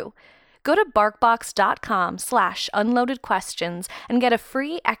chew. Go to barkbox.com/unloadedquestions and get a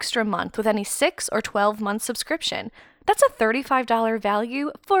free extra month with any 6 or 12-month subscription. That's a $35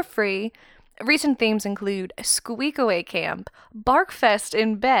 value for free. Recent themes include Squeak Away Camp, Barkfest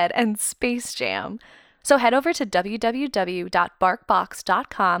in Bed, and Space Jam. So head over to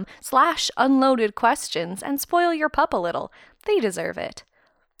www.barkbox.com/unloadedquestions and spoil your pup a little. They deserve it.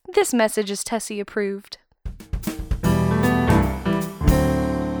 This message is Tessie approved.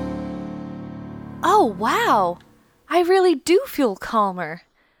 Oh, wow. I really do feel calmer.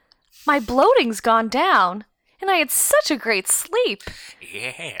 My bloating's gone down, and I had such a great sleep.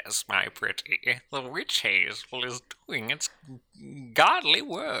 Yes, my pretty. The witch hazel is doing its godly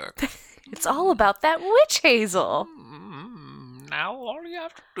work. It's all about that witch hazel. Now all you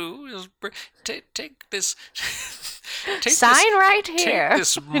have to do is take this. Sign right here. Take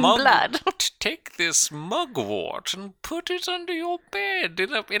this in blood. Take this mugwort and put it under your bed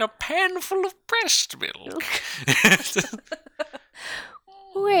in a pan full of breast milk.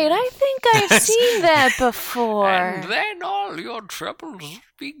 Wait, I think I've seen that before. And then all your troubles will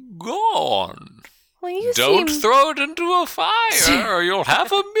be gone. Well, you Don't seem... throw it into a fire or you'll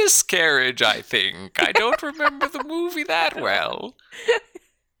have a miscarriage, I think. I don't remember the movie that well.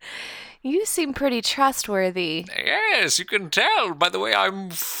 You seem pretty trustworthy. Yes, you can tell by the way I'm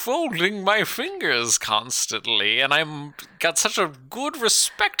folding my fingers constantly, and I'm got such a good,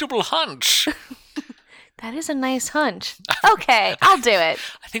 respectable hunch. That is a nice hunch. Okay, I'll do it.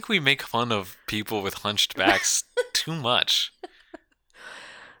 I think we make fun of people with hunched backs too much.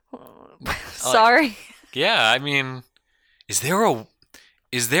 Sorry. Yeah, I mean, is there a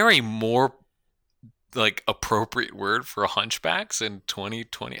more like appropriate word for hunchbacks in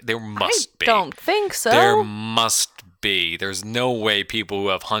 2020? There must be. I don't think so. There must be. There's no way people who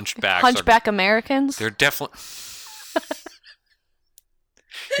have hunchbacks Hunchback Americans? They're definitely.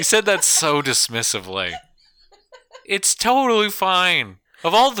 You said that so dismissively. It's totally fine.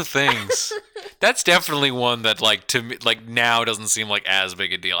 Of all the things, that's definitely one that, like, to me, like, now doesn't seem like as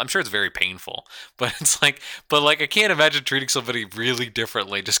big a deal. I'm sure it's very painful, but it's like, I can't imagine treating somebody really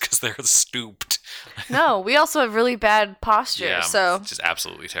differently just because they're stooped. No, we also have really bad posture, Yeah, so. it's just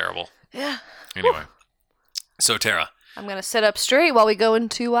absolutely terrible. Yeah. Anyway, so Tara. I'm going to sit up straight while we go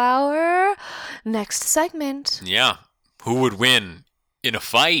into our next segment. Yeah. Who would win in a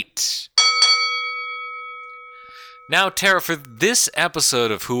fight? Now, Tara, for this episode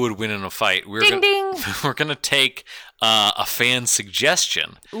of Who Would Win in a Fight, we're going to take a fan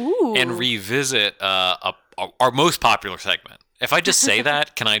suggestion and revisit our most popular segment. If I just say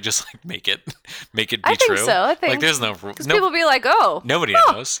that, can I just like make it be true? I think so. I think like there's no people be like, oh, nobody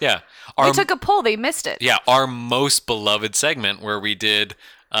knows. Yeah, they took a poll, they missed it. Yeah, our most beloved segment where we did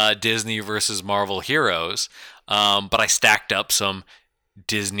Disney versus Marvel heroes, but I stacked up some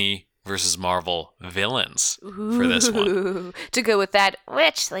Disney versus Marvel villains for this one. To go with that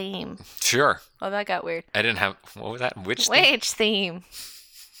witch theme. Sure. Oh, that got weird. I didn't have... What was that? Witch theme?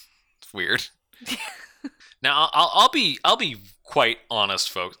 It's weird. Now, I'll be quite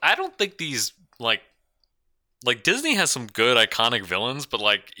honest, folks. I don't think these, like Disney has some good iconic villains, but,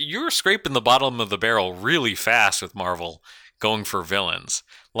 like, you're scraping the bottom of the barrel really fast with Marvel going for villains.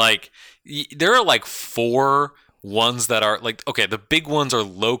 Like, there are, like, 4... ones that are like, okay, the big ones are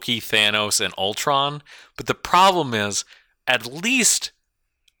Loki, Thanos, and Ultron, but the problem is at least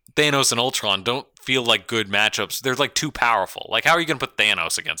Thanos and Ultron don't feel like good matchups. They're like too powerful. Like, how are you going to put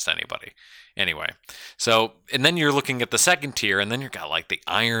Thanos against anybody? Anyway, so, and then you're looking at the second tier, and then you've got like the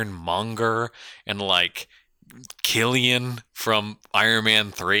Ironmonger and like Killian from Iron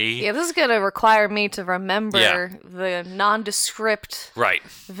Man 3. Yeah, this is going to require me to remember the nondescript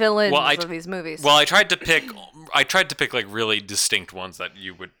villains of these movies. Well, I tried to pick like really distinct ones that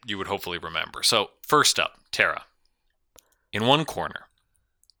you would hopefully remember. So, first up, Tara. In one corner,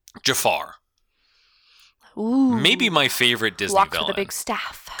 Jafar. Ooh. Maybe my favorite Disney villain. villain. With a big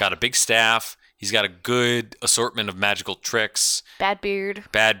staff. Got a big staff. He's got a good assortment of magical tricks. Bad beard.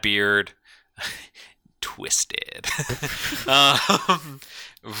 Twisted.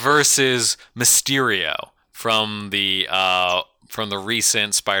 Versus Mysterio from the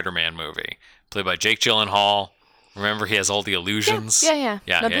recent Spider-Man movie, played by Jake Gyllenhaal. Remember, he has all the illusions. Yeah.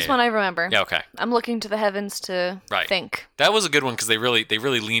 This one I remember. Yeah, okay. I'm looking to the heavens to think. That was a good one because they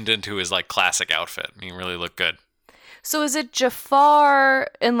really leaned into his like classic outfit. He really looked good. So is it Jafar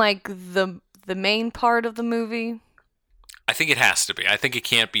in like the main part of the movie? I think it has to be. I think it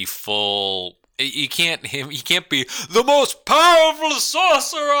can't be full. He can't be the most powerful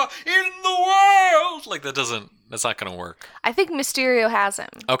sorcerer in the world. Like that's not going to work. I think Mysterio has him.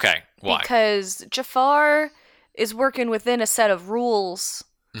 Okay, why? Because Jafar is working within a set of rules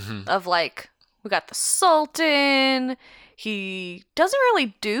of like, we got the Sultan. He doesn't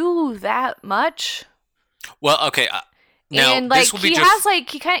really do that much. Well, okay. Now, and like this will be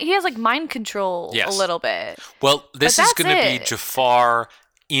he has like mind control a little bit. Well, this is going to be Jafar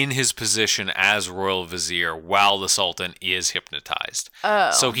in his position as royal vizier while the Sultan is hypnotized.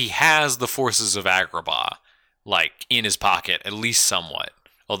 Oh. So he has the forces of Agrabah, like, in his pocket, at least somewhat.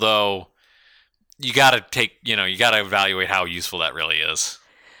 Although, you gotta evaluate how useful that really is.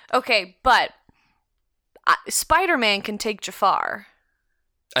 Okay, but Spider-Man can take Jafar.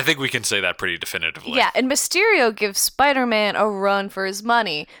 I think we can say that pretty definitively. Yeah, and Mysterio gives Spider-Man a run for his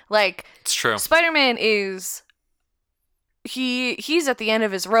money. Like, it's true. Spider-Man is... He's at the end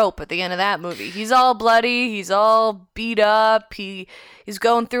of his rope at the end of that movie. He's all bloody. He's all beat up. He's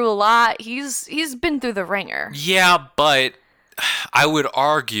going through a lot. He's been through the ringer. Yeah, but I would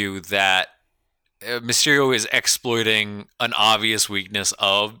argue that Mysterio is exploiting an obvious weakness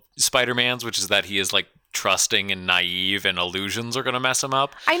of Spider-Man's, which is that he is, like, trusting and naive, and illusions are going to mess him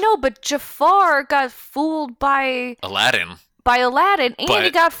up. I know, but Jafar got fooled by Aladdin, and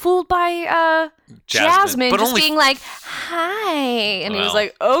he got fooled by Jasmine but just only being like, hi. And he was Well,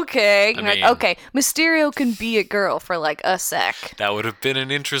 like, okay. I And like, mean- okay, Mysterio can be a girl for like a sec. that would have been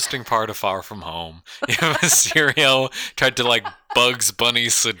an interesting part of Far From Home. If Mysterio tried to, like, Bugs Bunny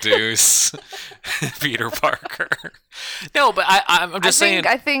seduce Peter Parker. No, but I'm just saying.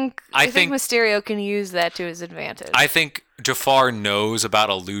 I think Mysterio can use that to his advantage. I think Jafar knows about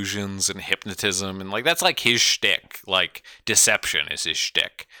illusions and hypnotism, and, like, that's, like, his shtick. Like, deception is his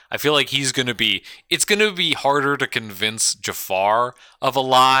shtick. I feel like it's gonna be harder to convince Jafar of a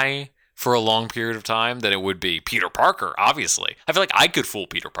lie for a long period of time than it would be Peter Parker, obviously. I feel like I could fool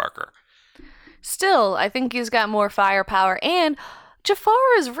Peter Parker. Still, I think he's got more firepower, and Jafar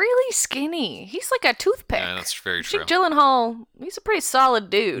is really skinny. He's like a toothpick. Yeah, that's very true. Jake Gyllenhaal, he's a pretty solid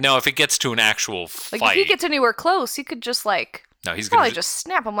dude. No, if it gets to an actual fight. Like, if he gets anywhere close, he could just, like... No, he's probably gonna just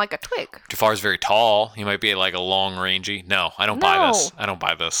snap him like a twig. Jafar's very tall. He might be like a long rangey. No, I don't buy this. I don't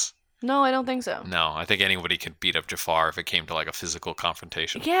buy this. No, I don't think so. No, I think anybody could beat up Jafar if it came to, like, a physical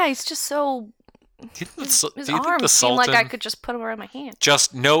confrontation. Yeah, he's just so... Do you think His do you think arms the seem like I Sultan could just put him around my hand.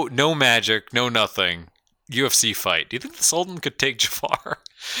 just no magic, no nothing. UFC fight. Do you think the Sultan could take Jafar?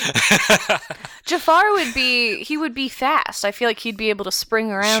 Jafar would be fast. I feel like he'd be able to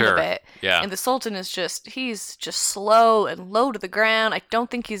spring around Sure, a bit. yeah. And the Sultan is he's just slow and low to the ground. I don't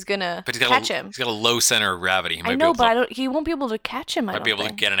think he's gonna But catch him. He's got a low center of gravity. He might I be know, able to, but he won't be able to catch him. I might don't be able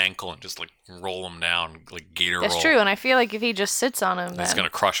think. to get an ankle and just, like, roll him down, like gator roll. That's true, and I feel like if he just sits on him, He's then gonna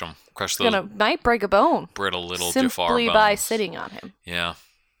crush him. Crush he's those might break a bone brittle little Jafar simply bones. by sitting on him. Yeah.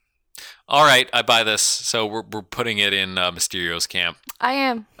 All right, I buy this. So we're putting it in Mysterio's camp. I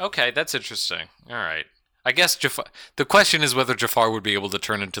am. Okay, that's interesting. All right. I guess Jafar. The question is whether Jafar would be able to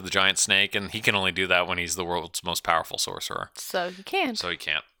turn into the giant snake, and he can only do that when he's the world's most powerful sorcerer. So he can. So he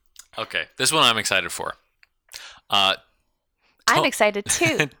can't. Okay, this one I'm excited for. I'm excited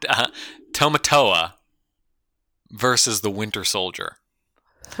too. Tomatoa versus the Winter Soldier.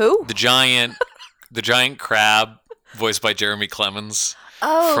 Who? The giant crab, voiced by Jeremy Clemens.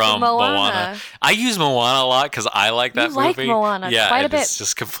 Oh, From Moana. I use Moana a lot because I like that You movie. like Moana yeah, quite a and bit. it's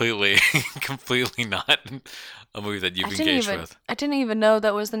just completely not a movie that you've engaged with. I didn't even know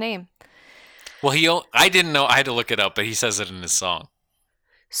that was the name. Well, I didn't know. I had to look it up, but he says it in his song.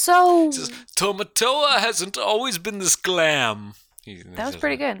 So He says, "Tomatoa hasn't always been this glam." that was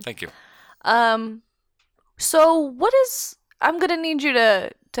pretty good. Thank you. So what is? I'm gonna need you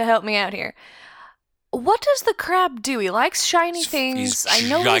to help me out here. What does the crab do? He likes shiny things. He's I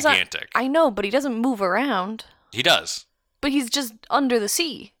know gigantic. I know, but he doesn't move around. He does. But he's just under the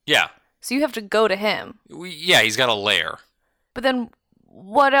sea. Yeah. So you have to go to him. Yeah, he's got a lair. But then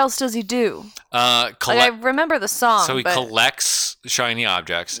what else does he do? I remember the song. So he but collects shiny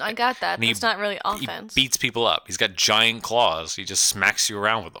objects. I got that. and he- That's not really He offense. beats people up. He's got giant claws. He just smacks you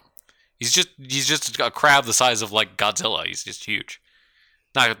around with them. He's just a crab the size of, like, Godzilla. He's just huge.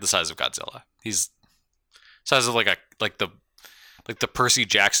 Not the size of Godzilla. He's the size of like the Percy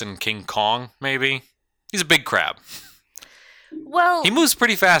Jackson King Kong, maybe. He's a big crab. Well, He moves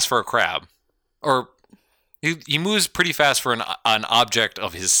pretty fast for a crab, or he moves pretty fast for an object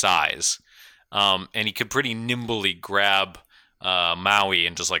of his size, and he could pretty nimbly grab Maui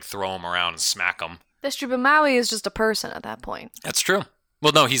and just, like, throw him around and smack him. that's true, but Maui is just a person at that point. That's true.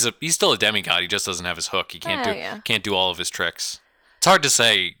 Well, no, he's still a demigod. He just doesn't have his hook. He can't do all of his tricks. It's hard to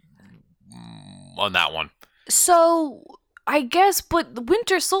say on that one. So, I guess, but the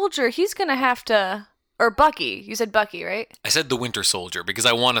Winter Soldier, he's gonna have to... Or Bucky. You said Bucky, right? I said the Winter Soldier because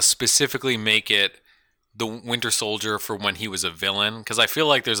I want to specifically make it the Winter Soldier for when he was a villain. Because I feel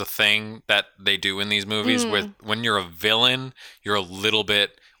like there's a thing that they do in these movies where when you're a villain, you're a little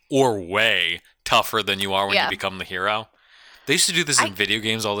bit or way tougher than you are when you become the hero. They used to do this in video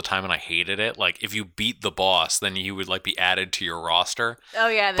games all the time, and I hated it. Like, if you beat the boss, then he would like be added to your roster. Oh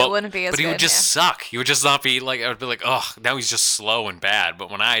yeah, that wouldn't be as good. But he would just suck. He would just not be like. I would be like, oh, now he's just slow and bad.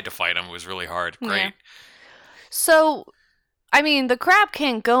 But when I had to fight him, it was really hard. Great. Yeah. So, I mean, the crab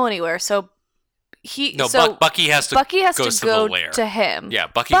can't go anywhere. So Bucky has to. Bucky has go to go the lair. To him. Yeah,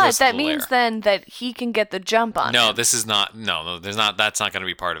 Bucky goes to the lair. But that means then that he can get the jump on him. No, this is not. No, there's not. That's not going to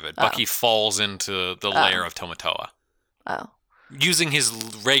be part of it. Bucky falls into the lair of Tamatoa. Oh. Using his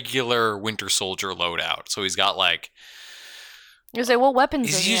regular Winter Soldier loadout. So he's got like. You say, what weapons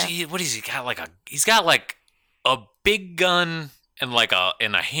does he have? What has he got? He's got like a big gun and like a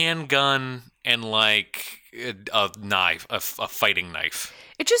handgun and like a knife, a fighting knife.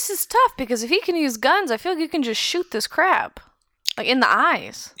 It just is tough because if he can use guns, I feel like you can just shoot this crab, like in the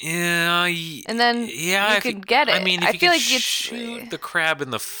eyes. Yeah, and then you can get it. I mean, if I you feel can like shoot the crab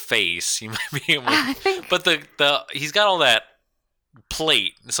in the face, you might be able. I think, but he's got all that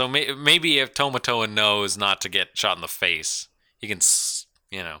plate, so maybe if Tamatoa knows not to get shot in the face, he can,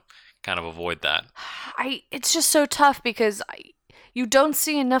 kind of avoid that. It's just so tough because you don't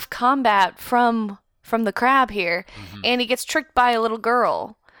see enough combat from the crab here, and he gets tricked by a little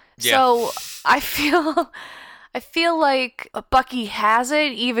girl. Yeah. So I feel like Bucky has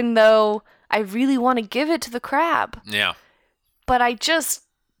it, even though I really want to give it to the crab. Yeah. But I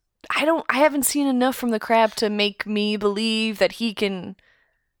haven't seen enough from the crab to make me believe that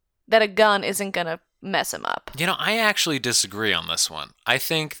that a gun isn't gonna mess him up. I actually disagree on this one. I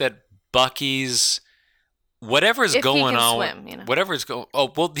think that Bucky's whatever's if going he can on, swim, whatever's going.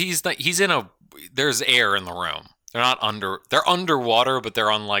 Oh well, he's in a. There's air in the room. They're not They're underwater, but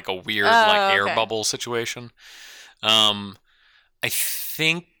they're on like a weird air bubble situation. I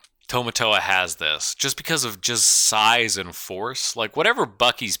think Tamatoa has this just because of just size and force. Like whatever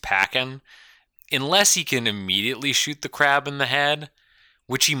Bucky's packing, unless he can immediately shoot the crab in the head,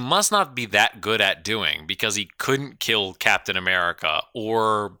 which he must not be that good at doing because he couldn't kill Captain America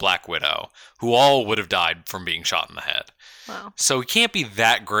or Black Widow, who all would have died from being shot in the head. Wow. So he can't be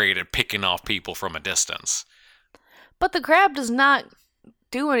that great at picking off people from a distance. But the crab does not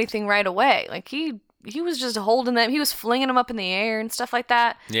do anything right away. Like he was just holding them. He was flinging them up in the air and stuff like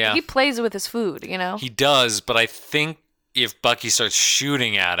that. Yeah. He plays with his food, He does, but I think if Bucky starts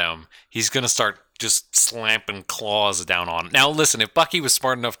shooting at him, he's going to start just slapping claws down on him. Now, listen, if Bucky was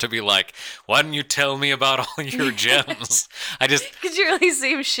smart enough to be like, why didn't you tell me about all your gems? Could you really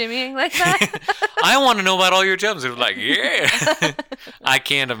see him shimmying like that? I want to know about all your gems. It was like, yeah. I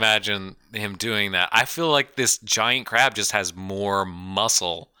can't imagine him doing that. I feel like this giant crab just has more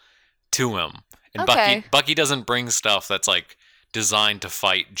muscle to him. And okay. Bucky doesn't bring stuff that's like designed to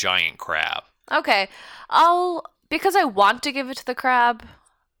fight giant crab. Okay. Because I want to give it to the crab,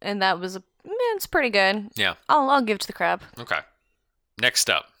 and that was it's pretty good. Yeah. I'll give it to the crab. Okay. Next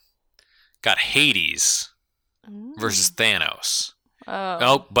up, got Hades versus Thanos.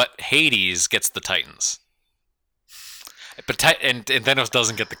 Oh, but Hades gets the Titans. But and Thanos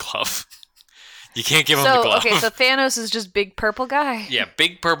doesn't get the glove. You can't give him the glove. Okay, so Thanos is just big purple guy? Yeah,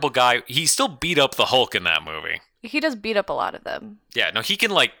 big purple guy. He still beat up the Hulk in that movie. He does beat up a lot of them. Yeah, no, he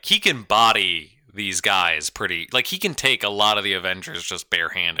can body these guys pretty. Like, he can take a lot of the Avengers just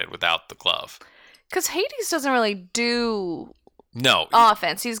barehanded without the glove. Because Hades doesn't really do no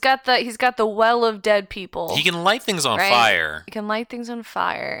offense. He's got the well of dead people. He can light things on fire. He can light things on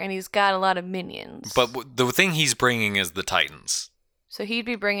fire, and he's got a lot of minions. But the thing he's bringing is the Titans. So he'd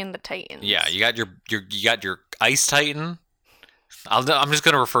be bringing the Titans. Yeah, you got your Ice Titan. I'm just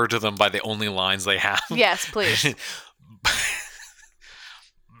gonna refer to them by the only lines they have. Yes, please.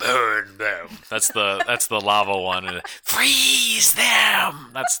 Burn them. That's the lava one. Freeze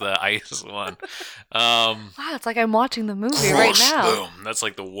them. That's the ice one. Wow, it's like I'm watching the movie right now. Them. That's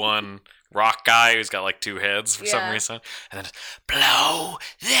like the one rock guy who's got like two heads for some reason. And then blow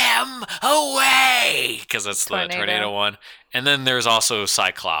them away because that's the tornado one. And then there's also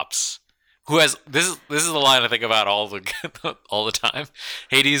Cyclops, who has this is the line I think about all the time.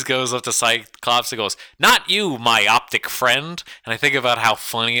 Hades goes up to Cyclops and goes, "Not you, my optic friend." And I think about how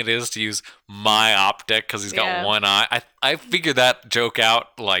funny it is to use my optic because he's got one eye. I figured that joke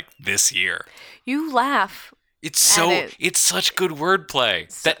out like this year. You laugh. It's such good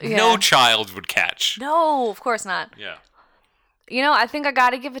wordplay that no child would catch. No, of course not. Yeah. I think I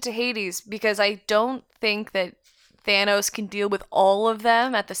gotta give it to Hades because I don't think that Thanos can deal with all of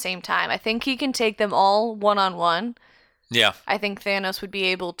them at the same time. I think he can take them all one-on-one. Yeah. I think Thanos would be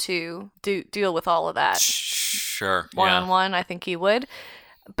able to deal with all of that. Sure. One-on-one, I think he would.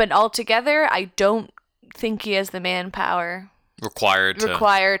 But altogether, I don't think he has the manpower required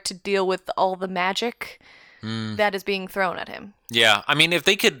to deal with all the magic that is being thrown at him. Yeah, I mean, if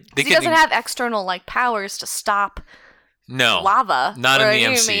they could... He doesn't have external, like, powers to stop lava. Not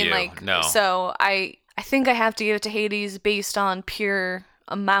in the MCU, no. So I think I have to give it to Hades based on pure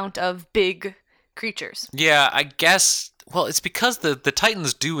amount of big creatures. Yeah, I guess... Well, it's because the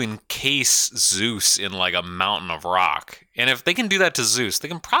Titans do encase Zeus in, like, a mountain of rock. And if they can do that to Zeus, they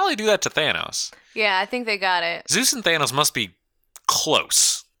can probably do that to Thanos. Yeah, I think they got it. Zeus and Thanos must be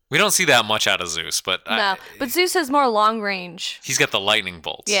close. We don't see that much out of Zeus, but... No, but Zeus has more long range. He's got the lightning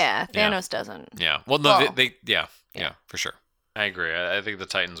bolts. Yeah, Thanos doesn't. Yeah. Well, no, yeah, for sure. I agree. I think the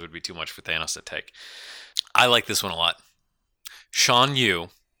Titans would be too much for Thanos to take. I like this one a lot. Shan Yu,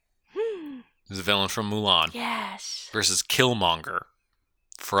 who's a villain from Mulan. Yes. Versus Killmonger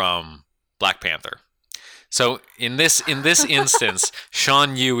from Black Panther. So in this instance,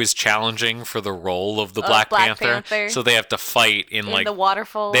 Shan Yu is challenging for the role of the Black Panther. So they have to fight in like the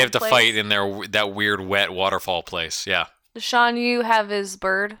waterfall. They have to fight in that weird wet waterfall place. Yeah. Does Shan Yu have his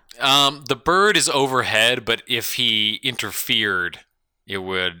bird? The bird is overhead, but if he interfered,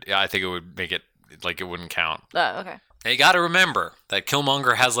 I think it would make it like it wouldn't count. Oh, okay. You got to remember that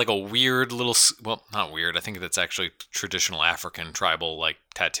Killmonger has like a weird little, well, not weird. I think that's actually traditional African tribal like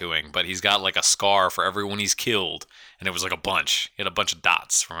tattooing, but he's got like a scar for everyone he's killed, and it was like a bunch. He had a bunch of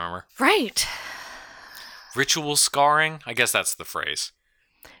dots, remember? Right. Ritual scarring? I guess that's the phrase.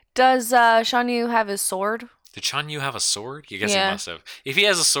 Does Shan Yu have his sword? Did Shan Yu have a sword? I guess he must have. If he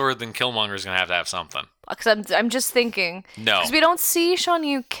has a sword, then Killmonger's going to have something. Because I'm just thinking. No. Because we don't see Shan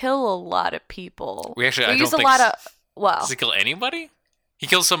Yu kill a lot of people. I don't use think a lot of... Well, does he kill anybody? He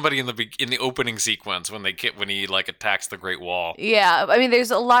kills somebody in the opening sequence when he like attacks the Great Wall. Yeah, I mean,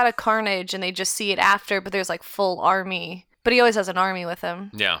 there's a lot of carnage, and they just see it after. But there's like full army. But he always has an army with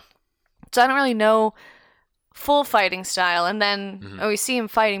him. Yeah. So I don't really know full fighting style, and then we see him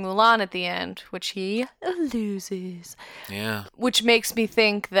fighting Mulan at the end, which he loses. Yeah. Which makes me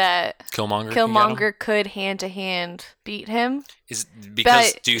think that Killmonger could hand to hand beat him. Is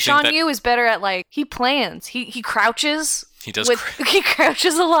because but do you Shan think Yu is better at like he plans. He crouches. He does. He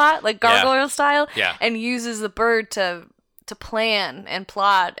crouches a lot, like gargoyle style. Yeah. And uses the bird to plan and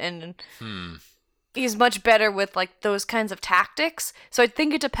plot and. He's much better with like those kinds of tactics. So I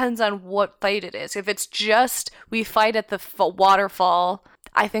think it depends on what fight it is. If it's just we fight at the waterfall,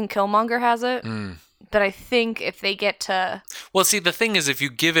 I think Killmonger has it. But I think if they get to see, the thing is, if you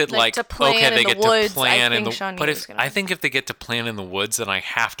give it like to plan okay, they in the get woods, to plan in the woods. I think if they get to plan in the woods, then I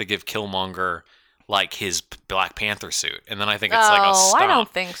have to give Killmonger like his Black Panther suit, and then I think it's like a stomp. I don't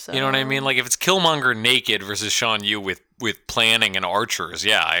think so. You know what I mean? Like if it's Killmonger naked versus Shan Yu with planning and archers,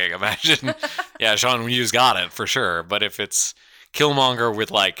 yeah, I imagine, yeah, Shan Yu's got it for sure. But if it's Killmonger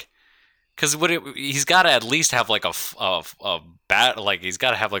with like, because he's got to at least have like a bat, like he's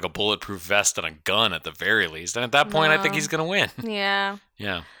got to have like a bulletproof vest and a gun at the very least. And at that point, I think he's gonna win. Yeah.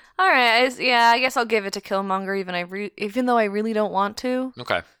 Yeah. All right. I guess I'll give it to Killmonger, even though I really don't want to.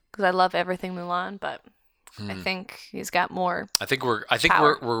 Okay. Because I love everything Mulan, but I think he's got more. I think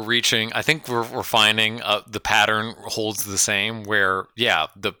we're reaching. I think we're finding the pattern holds the same. Where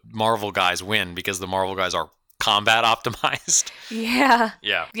the Marvel guys win because the Marvel guys are combat optimized. Yeah.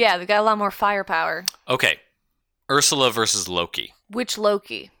 Yeah. Yeah, they got a lot more firepower. Okay, Ursula versus Loki. Which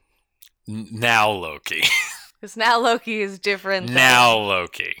Loki? Now Loki. Because now Loki is different. Now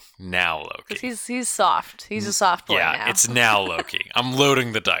Loki. Because he's soft. He's a soft boy now. Yeah, it's now Loki. I'm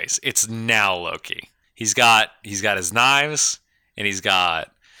loading the dice. It's now Loki. He's got his knives, and he's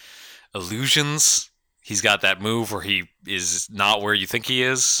got illusions. He's got that move where he is not where you think he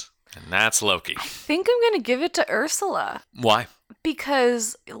is, and that's Loki. I think I'm going to give it to Ursula. Why?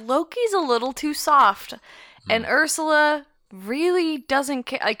 Because Loki's a little too soft, and Ursula really doesn't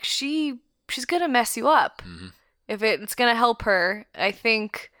care. Like, she's going to mess you up. If it's going to help her. I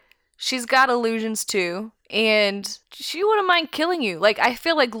think she's got illusions too, and she wouldn't mind killing you. Like, I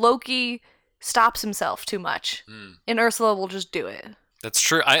feel like Loki stops himself too much, and Ursula will just do it. That's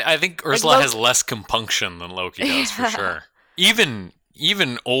true. I think Ursula has less compunction than Loki does, for sure.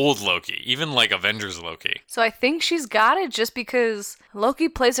 Even old Loki, even like Avengers Loki. So I think she's got it just because Loki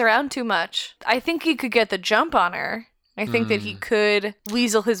plays around too much. I think he could get the jump on her. I think that he could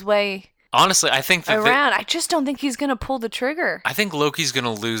weasel his way honestly, I think that around. I just don't think he's going to pull the trigger. I think Loki's going to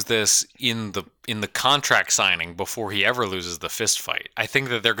lose this in the contract signing before he ever loses the fist fight. I think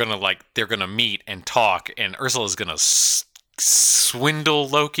that they're going to meet and talk, and Ursula's going to swindle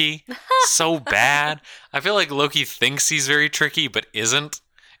Loki so bad. I feel like Loki thinks he's very tricky, but isn't.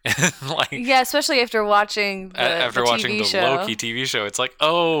 Yeah, especially after watching the Loki TV show. It's like,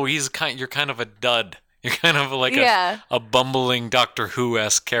 oh, you're kind of a dud. You're kind of like a bumbling Doctor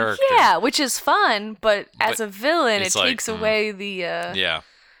Who-esque character. Yeah, which is fun, but as a villain, it takes away the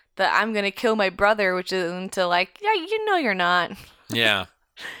I'm gonna kill my brother, which is into like, yeah, you're not. Yeah.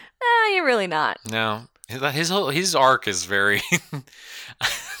 You're really not. No. His arc is very...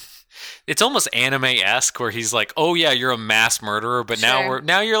 It's almost anime-esque, where he's like, "Oh yeah, you're a mass murderer, but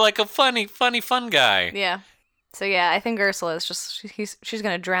now you're like a funny, fun guy." Yeah. So yeah, I think Ursula is just she's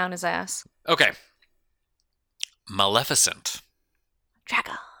gonna drown his ass. Okay. Maleficent.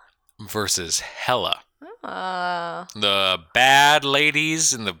 Dragon. Versus Hela. The bad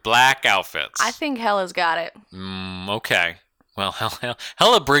ladies in the black outfits. I think Hela's got it. Okay. Well,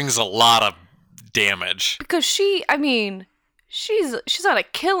 Hela brings a lot of damage because she's on a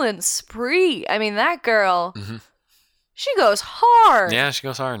killing spree. I mean, that girl, she goes hard. Yeah, she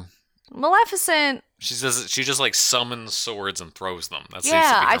goes hard. Maleficent, she just like summons swords and throws them. That seems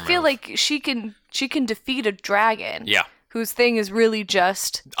yeah, to be her I feel move. like she can defeat a dragon. Yeah, whose thing is really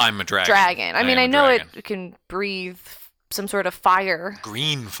just I'm a dragon. I mean, I know it can breathe some sort of fire,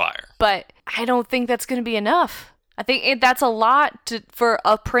 green fire, but I don't think that's going to be enough. I think that's a lot for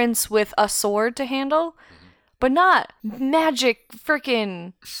a prince with a sword to handle. But not magic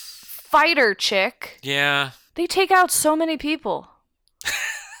freaking fighter chick. Yeah. They take out so many people.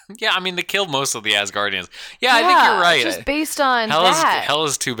 Yeah, I mean, they killed most of the Asgardians. Yeah, I think you're right. Just based on that.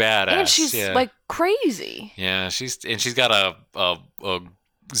 Hela's too badass. And she's like crazy. Yeah, she's got a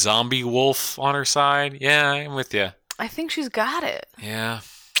zombie wolf on her side. Yeah, I'm with you. I think she's got it. Yeah.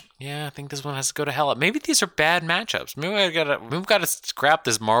 Yeah, I think this one has to go to Hela. Maybe these are bad matchups. Maybe we've got to scrap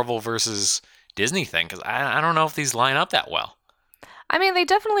this Marvel versus Disney thing, because I don't know if these line up that well. I mean, they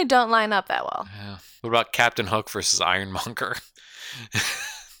definitely don't line up that well. Yeah. What about Captain Hook versus Ironmonger?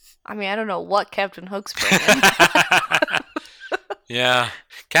 I mean, I don't know what Captain Hook's bringing. Yeah.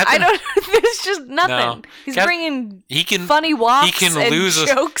 I don't. There's just nothing. No. He's bringing funny walks and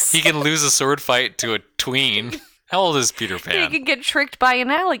jokes. He can lose a sword fight to a tween. How old is Peter Pan? He can get tricked by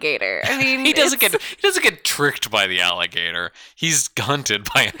an alligator. I mean, he doesn't get tricked by the alligator. He's hunted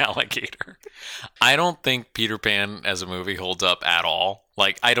by an alligator. I don't think Peter Pan as a movie holds up at all.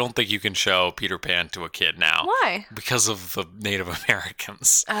 Like, I don't think you can show Peter Pan to a kid now. Why? Because of the Native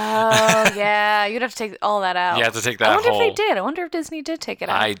Americans. Oh, yeah. You'd have to take all that out. You have to take that I wonder if they did. I wonder if Disney did take it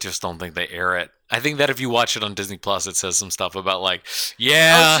out. I just don't think they air it. I think that if you watch it on Disney Plus, it says some stuff about like,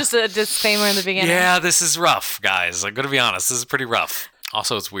 yeah. Oh, it's just a disclaimer in the beginning. Yeah, this is rough, guys. I'm going to be honest. This is pretty rough.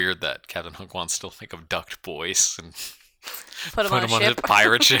 Also, it's weird that Captain Hook wants to like abduct boys and put him on a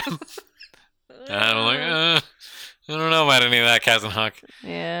pirate ship. I don't know about any of that, Captain Hook.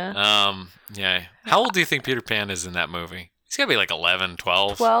 Yeah. Yeah. How old do you think Peter Pan is in that movie? He's got to be like 11,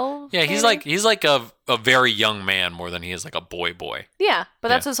 12. 12? Yeah, he's like a very young man more than he is like a boy. Yeah, but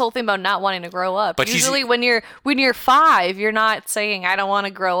that's his whole thing about not wanting to grow up. But usually when you're 5, you're not saying I don't want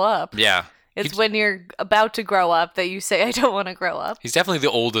to grow up. Yeah. It's when you're about to grow up that you say I don't want to grow up. He's definitely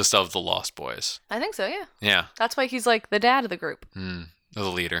the oldest of the Lost Boys. I think so, yeah. Yeah. That's why he's like the dad of the group. Or the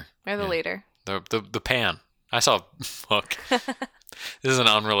leader. Or the leader. The Pan. I saw Hook. This is an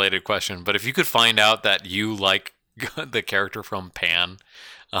unrelated question, but if you could find out that you like the character from Pan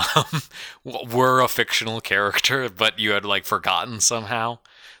were a fictional character, but you had like forgotten somehow,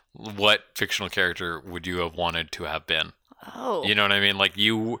 what fictional character would you have wanted to have been? Oh. You know what I mean?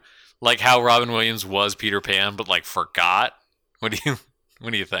 Like how Robin Williams was Peter Pan, but like forgot? What do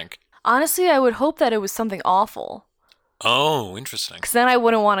you think? Honestly, I would hope that it was something awful. Oh, interesting. Because then I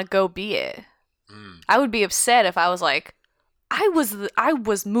wouldn't want to go be it. I would be upset if I was like, I was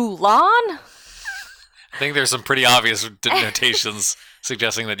Mulan. I think there's some pretty obvious notations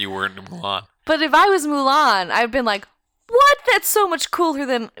suggesting that you weren't Mulan. But if I was Mulan, I'd been like, what? That's so much cooler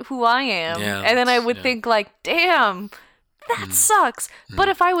than who I am. Yeah, and then I would think like, damn, that sucks. But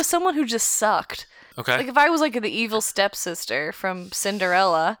if I was someone who just sucked. Okay. Like if I was like the evil stepsister from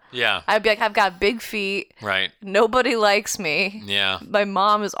Cinderella. Yeah. I'd be like, I've got big feet. Right. Nobody likes me. Yeah. My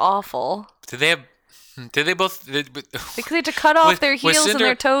mom is awful. Did they both? Because they had to cut off their heels and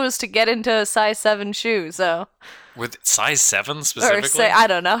their toes to get into a size 7 shoe. So, with size 7 specifically, or say I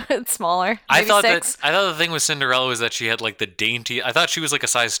don't know, it's smaller. Maybe I thought 6. the thing with Cinderella was that she had like the dainty. I thought she was like a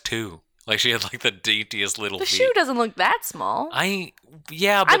size 2. Like she had like the daintiest little feet. The shoe doesn't look that small.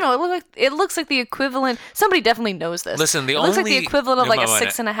 Yeah, but I don't know. It looks like the equivalent. Somebody definitely knows this. Listen, it looks like the equivalent of like a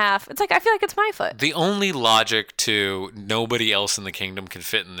 6.5. It's like I feel like it's my foot. The only logic to nobody else in the kingdom can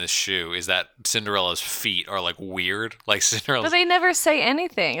fit in this shoe is that Cinderella's feet are like weird, like Cinderella. But they never say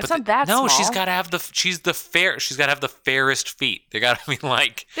anything. It's not that small. No, she's got to have she's got to have the fairest feet. They got to be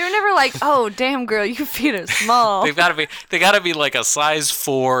like. They're never like, oh damn girl, your feet are small. They got to be like a size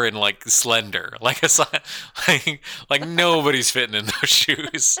 4 and like slender. Like nobody's fitting in those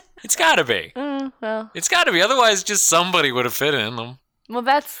shoes. It's gotta be. Well, It's gotta be. Otherwise, just somebody would have fit in them. well,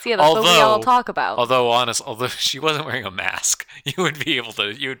 that's what we all talk about. Although she wasn't wearing a mask,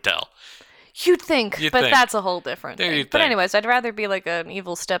 you'd tell. You'd think, that's a whole different thing. But think. anyways, I'd rather be like an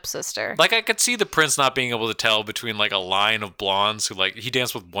evil stepsister. Like, I could see the prince not being able to tell between, like, a line of blondes who, like, he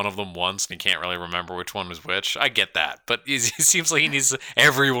danced with one of them once and he can't really remember which one was which. I get that. But it seems like he needs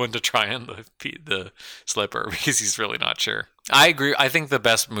everyone to try on the slipper because he's really not sure. I agree. I think the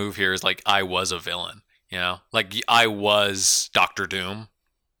best move here is, like, I was a villain, you know? Like, I was Dr. Doom,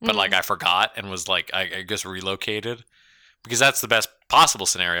 but, like, I forgot and was, like, I guess relocated. Because that's the best possible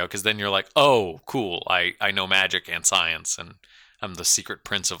scenario, because then you're like, oh, cool, I know magic and science, and I'm the secret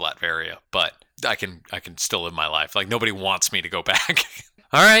prince of Latveria, but I can still live my life. Like, nobody wants me to go back.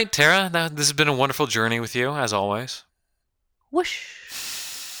 All right, Tara, this has been a wonderful journey with you, as always. Whoosh.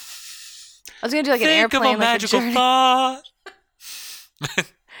 I was going to do like an airplane. Think of a magical thought.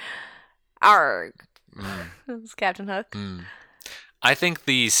 Arrgh. It's Captain Hook. I think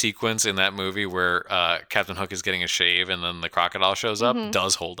the sequence in that movie where Captain Hook is getting a shave and then the crocodile shows up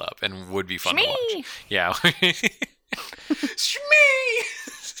does hold up and would be fun to watch. Yeah. Shmee!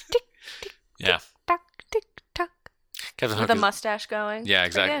 Yeah. Tick-tock, tick-tock. Captain Hook with a mustache going. Yeah,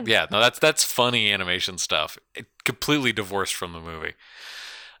 exactly. Again. Yeah, no, that's funny animation stuff. Completely divorced from the movie.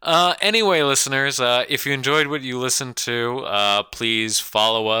 Anyway, listeners, if you enjoyed what you listened to, please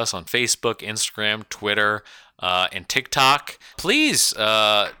follow us on Facebook, Instagram, Twitter, and TikTok. Please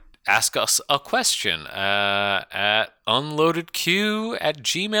ask us a question at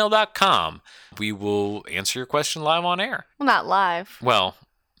unloadedq@gmail.com. We will answer your question live on air. Well, not live. Well,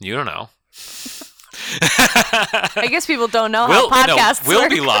 you don't know. I guess people don't know how podcasts we'll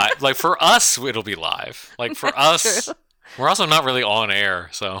work. be live. Like, for us, it'll be live. Like, for us, true. We're also not really on air,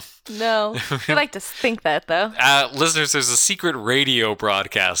 so. No. I like to think that, though. Listeners, there's a secret radio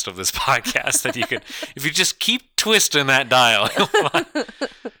broadcast of this podcast that you could, if you just keep twisting that dial.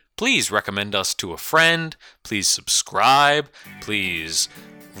 Please recommend us to a friend. Please subscribe. Please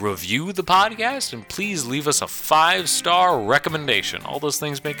review the podcast. And please leave us a 5-star recommendation. All those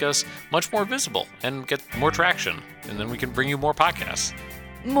things make us much more visible and get more traction. And then we can bring you more podcasts.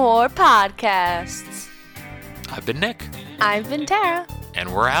 More podcasts. I've been Nick. I've been Tara.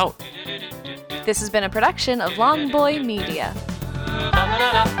 And we're out. This has been a production of Long Boy Media.